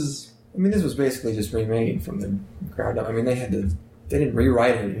 This is... I mean, this was basically just remade from the ground up. I mean, they didn't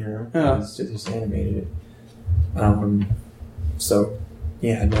rewrite it, you know? Yeah. It was just animated it. So,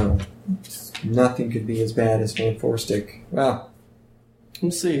 yeah, no. Nothing could be as bad as Fan Four Stick. Well,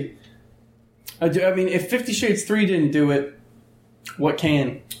 We'll see. I mean, if 50 Shades 3 didn't do it, what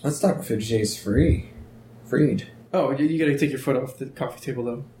can? let's talk about 50 Shades Freed. Oh, you gotta take your foot off the coffee table,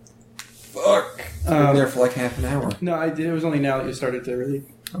 though. Fuck! I've been there for like half an hour. No, it was only now that you started to really...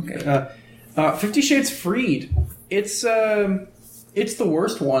 Okay. 50 Shades Freed. It's the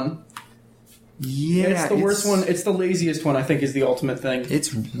worst one. Yeah, It's the worst one. It's the laziest one, I think, is the ultimate thing.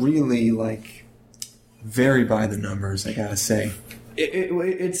 It's really, like, very by the numbers, I gotta say.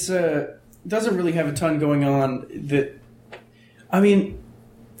 It's doesn't really have a ton going on. I mean,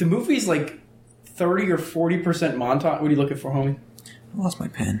 the movie's like 30 or 40% montage. What are you looking for, homie? I lost my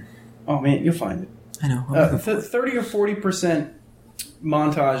pen. Oh, man, you'll find it. I know. 30 or 40%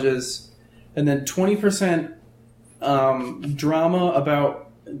 montages, and then 20% drama about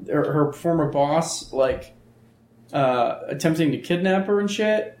her former boss, like, attempting to kidnap her and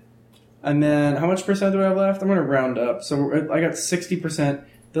shit. And then, how much percent do I have left? I'm going to round up. So I got 60%.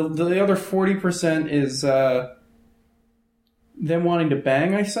 The other 40% is them wanting to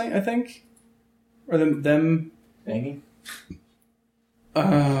bang, I think. Or them Banging?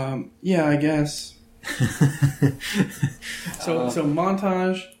 Yeah, I guess. So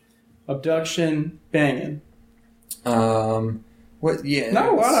montage, abduction, banging. What? Yeah.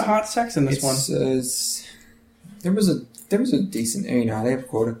 Not a lot of hot sex in this one. There was a decent. You know, they have a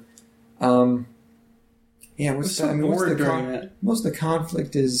quota. Yeah. What's so bored during it. Most of the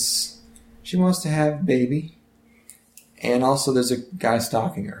conflict is she wants to have a baby, and also there's a guy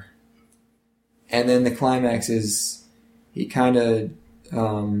stalking her. And then the climax is he kind of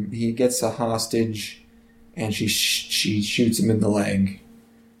he gets a hostage, and she shoots him in the leg.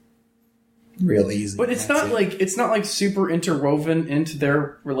 Real easy. But it's not like super interwoven into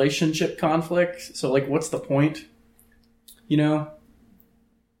their relationship conflict. So like, what's the point? You know,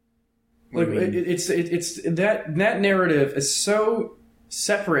 like it's that narrative is so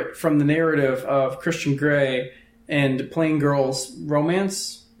separate from the narrative of Christian Grey and Plain Girl's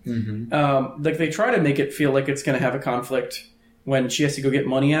romance. Mm-hmm. Like they try to make it feel like it's going to have a conflict when she has to go get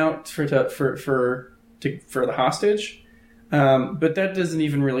money out for the hostage. But that doesn't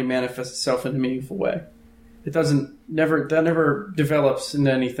even really manifest itself in a meaningful way. It never develops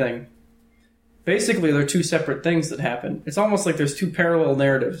into anything. Basically, they're two separate things that happen. It's almost like there's two parallel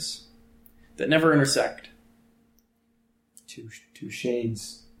narratives that never intersect. Two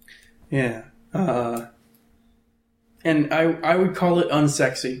shades. Yeah. And I would call it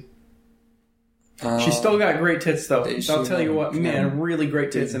unsexy. She's still got great tits, though. I'll tell you what, man, really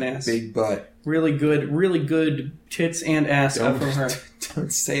great tits and ass. Big butt. Really good tits and ass up from her.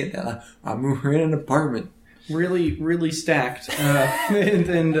 Don't say that. We're in an apartment. Really, really stacked.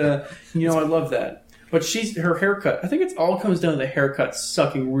 And you know, I love that. But her haircut, I think it all comes down to the haircut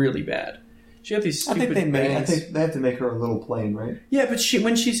sucking really bad. She had these stupid bangs. I think they have to make her a little plain, right? Yeah, but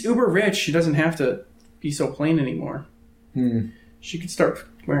when she's uber rich, she doesn't have to be so plain anymore. She could start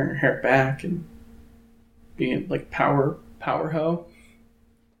wearing her hair back and being like power hoe.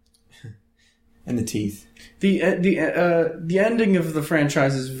 And the teeth. The ending of the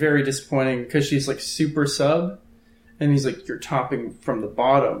franchise is very disappointing because she's like super sub, and he's like, "You're topping from the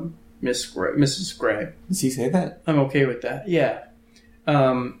bottom, Mrs. Gray." Does he say that? I'm okay with that. Yeah.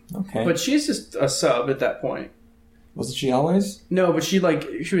 Okay. But she's just a sub at that point. Wasn't she always? No, but she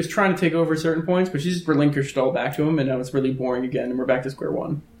was trying to take over certain points, but she just relinquished it all back to him, and now it's really boring again, and we're back to square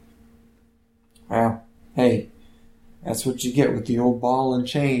one. Wow. Hey, that's what you get with the old ball and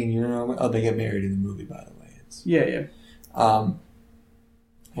chain, you know? Oh, they get married in the movie, by the way. Yeah. Yeah, I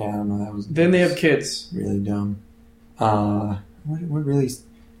don't know. That was. Then they have kids. Really dumb. What really?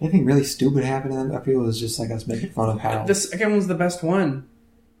 Anything really stupid happened to them? I feel it was just like us making fun of how. The second one's the best one.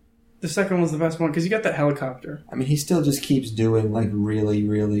 The second one's the best one because you got that helicopter. I mean, he still just keeps doing like really,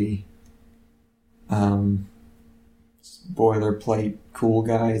 really boilerplate cool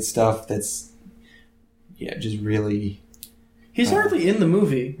guy stuff. That's yeah, just really, He's hardly in the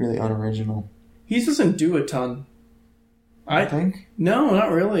movie. really unoriginal. He doesn't do a ton. I think No,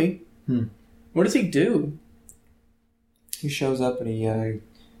 not really. Hmm. What does he do? he shows up and he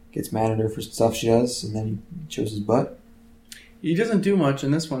gets mad at her for stuff she does, and then he shows his butt. He doesn't do much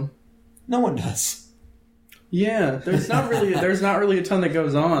in this one. No one does. Yeah, there's not really a ton that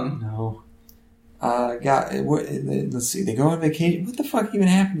goes on. No. Let's see. They go on vacation. What the fuck even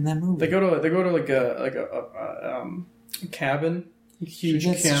happened in that movie? They go to like a cabin, a huge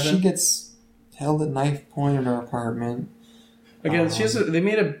cabin. She gets held at knife point in her apartment. Again, they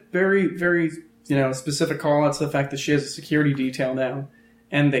made a very, very specific call out to the fact that she has a security detail now,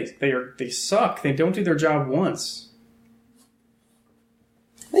 and they suck. They don't do their job once.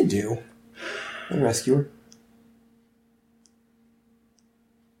 They do. They rescue her.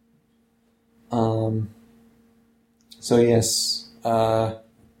 So yes,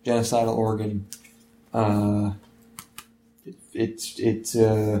 genocidal organ. It's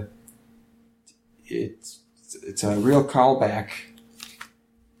a real callback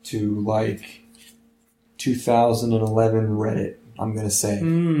to like 2011 Reddit. I'm gonna say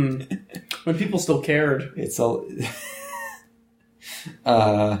when people still cared. It's a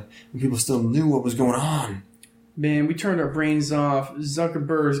when people still knew what was going on. Man, we turned our brains off.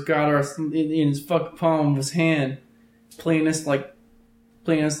 Zuckerberg's got us in his fucking palm of his hand, playing us like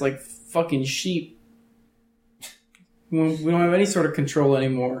fucking sheep. We don't have any sort of control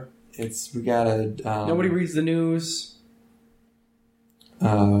anymore. We gotta. Nobody reads the news.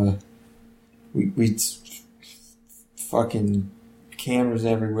 We fucking cameras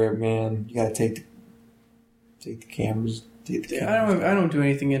everywhere, man. You gotta take the cameras. I don't do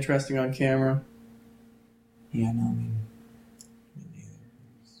anything interesting on camera. Yeah, no, I mean,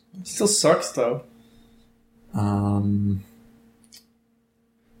 it still sucks though. I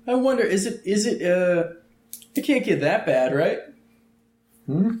wonder, is it? It can't get that bad, right?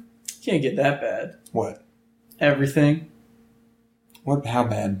 Can't get that bad. What? Everything. What? How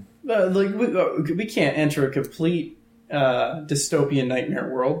bad? We can't enter a complete dystopian nightmare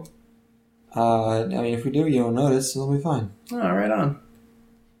world. I mean, if we do, you won't notice. It'll be fine. Oh, right on.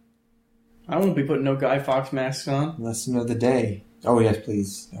 I won't be putting no Guy Fawkes masks on. Lesson of the day. Oh yes,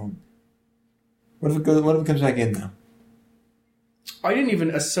 please. Don't. What if it comes back in though? I didn't even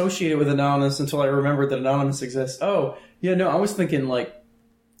associate it with Anonymous until I remembered that Anonymous exists. Oh, yeah, no, I was thinking like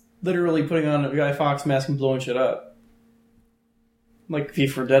literally putting on a Guy Fawkes mask and blowing shit up, like V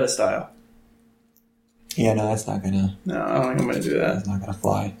for Vendetta style. Yeah, no, that's not gonna. No, I don't think I'm gonna do that. That's not gonna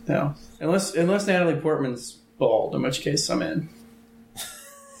fly. No, unless Natalie Portman's bald, in which case I'm in.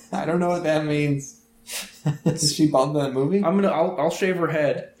 I don't know what that means. Is she bald in that movie? I'll shave her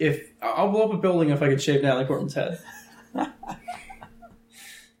head. I'll blow up a building if I could shave Natalie Portman's head.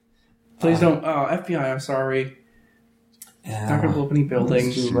 Please don't. Oh, FBI, I'm sorry. Yeah, Not gonna blow up any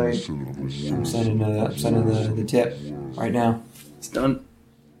buildings. It's too late. I'm sending the tip right now. It's done.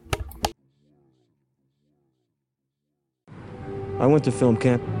 I went to film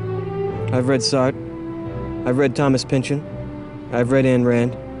camp. I've read Sartre. I've read Thomas Pynchon. I've read Ayn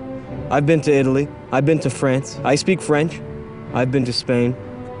Rand. I've been to Italy. I've been to France. I speak French. I've been to Spain.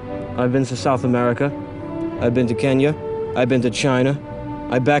 I've been to South America. I've been to Kenya. I've been to China.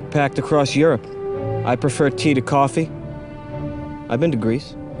 I backpacked across Europe. I prefer tea to coffee. I've been to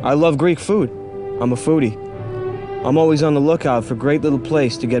Greece. I love Greek food. I'm a foodie. I'm always on the lookout for a great little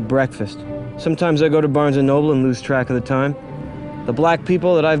place to get breakfast. Sometimes I go to Barnes & Noble and lose track of the time. The black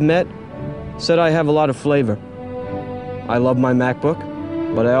people that I've met said I have a lot of flavor. I love my MacBook,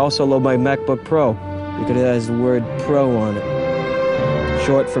 but I also love my MacBook Pro because it has the word Pro on it,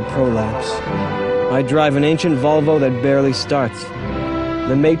 short for prolapse. I drive an ancient Volvo that barely starts.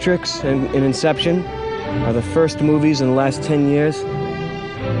 The Matrix and Inception are the first movies in the last 10 years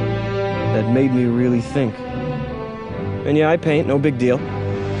that made me really think. And yeah, I paint, no big deal.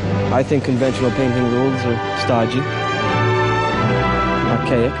 I think conventional painting rules are stodgy,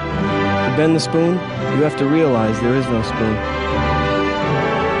 archaic. To bend the spoon, you have to realize there is no spoon.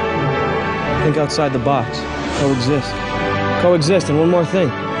 Think outside the box. Coexist. Coexist, and one more thing.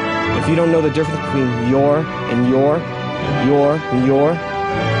 If you don't know the difference between your and your and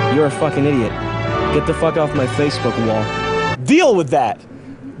you're a fucking idiot. Get the fuck off my Facebook wall. Deal with that!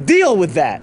 Deal with that!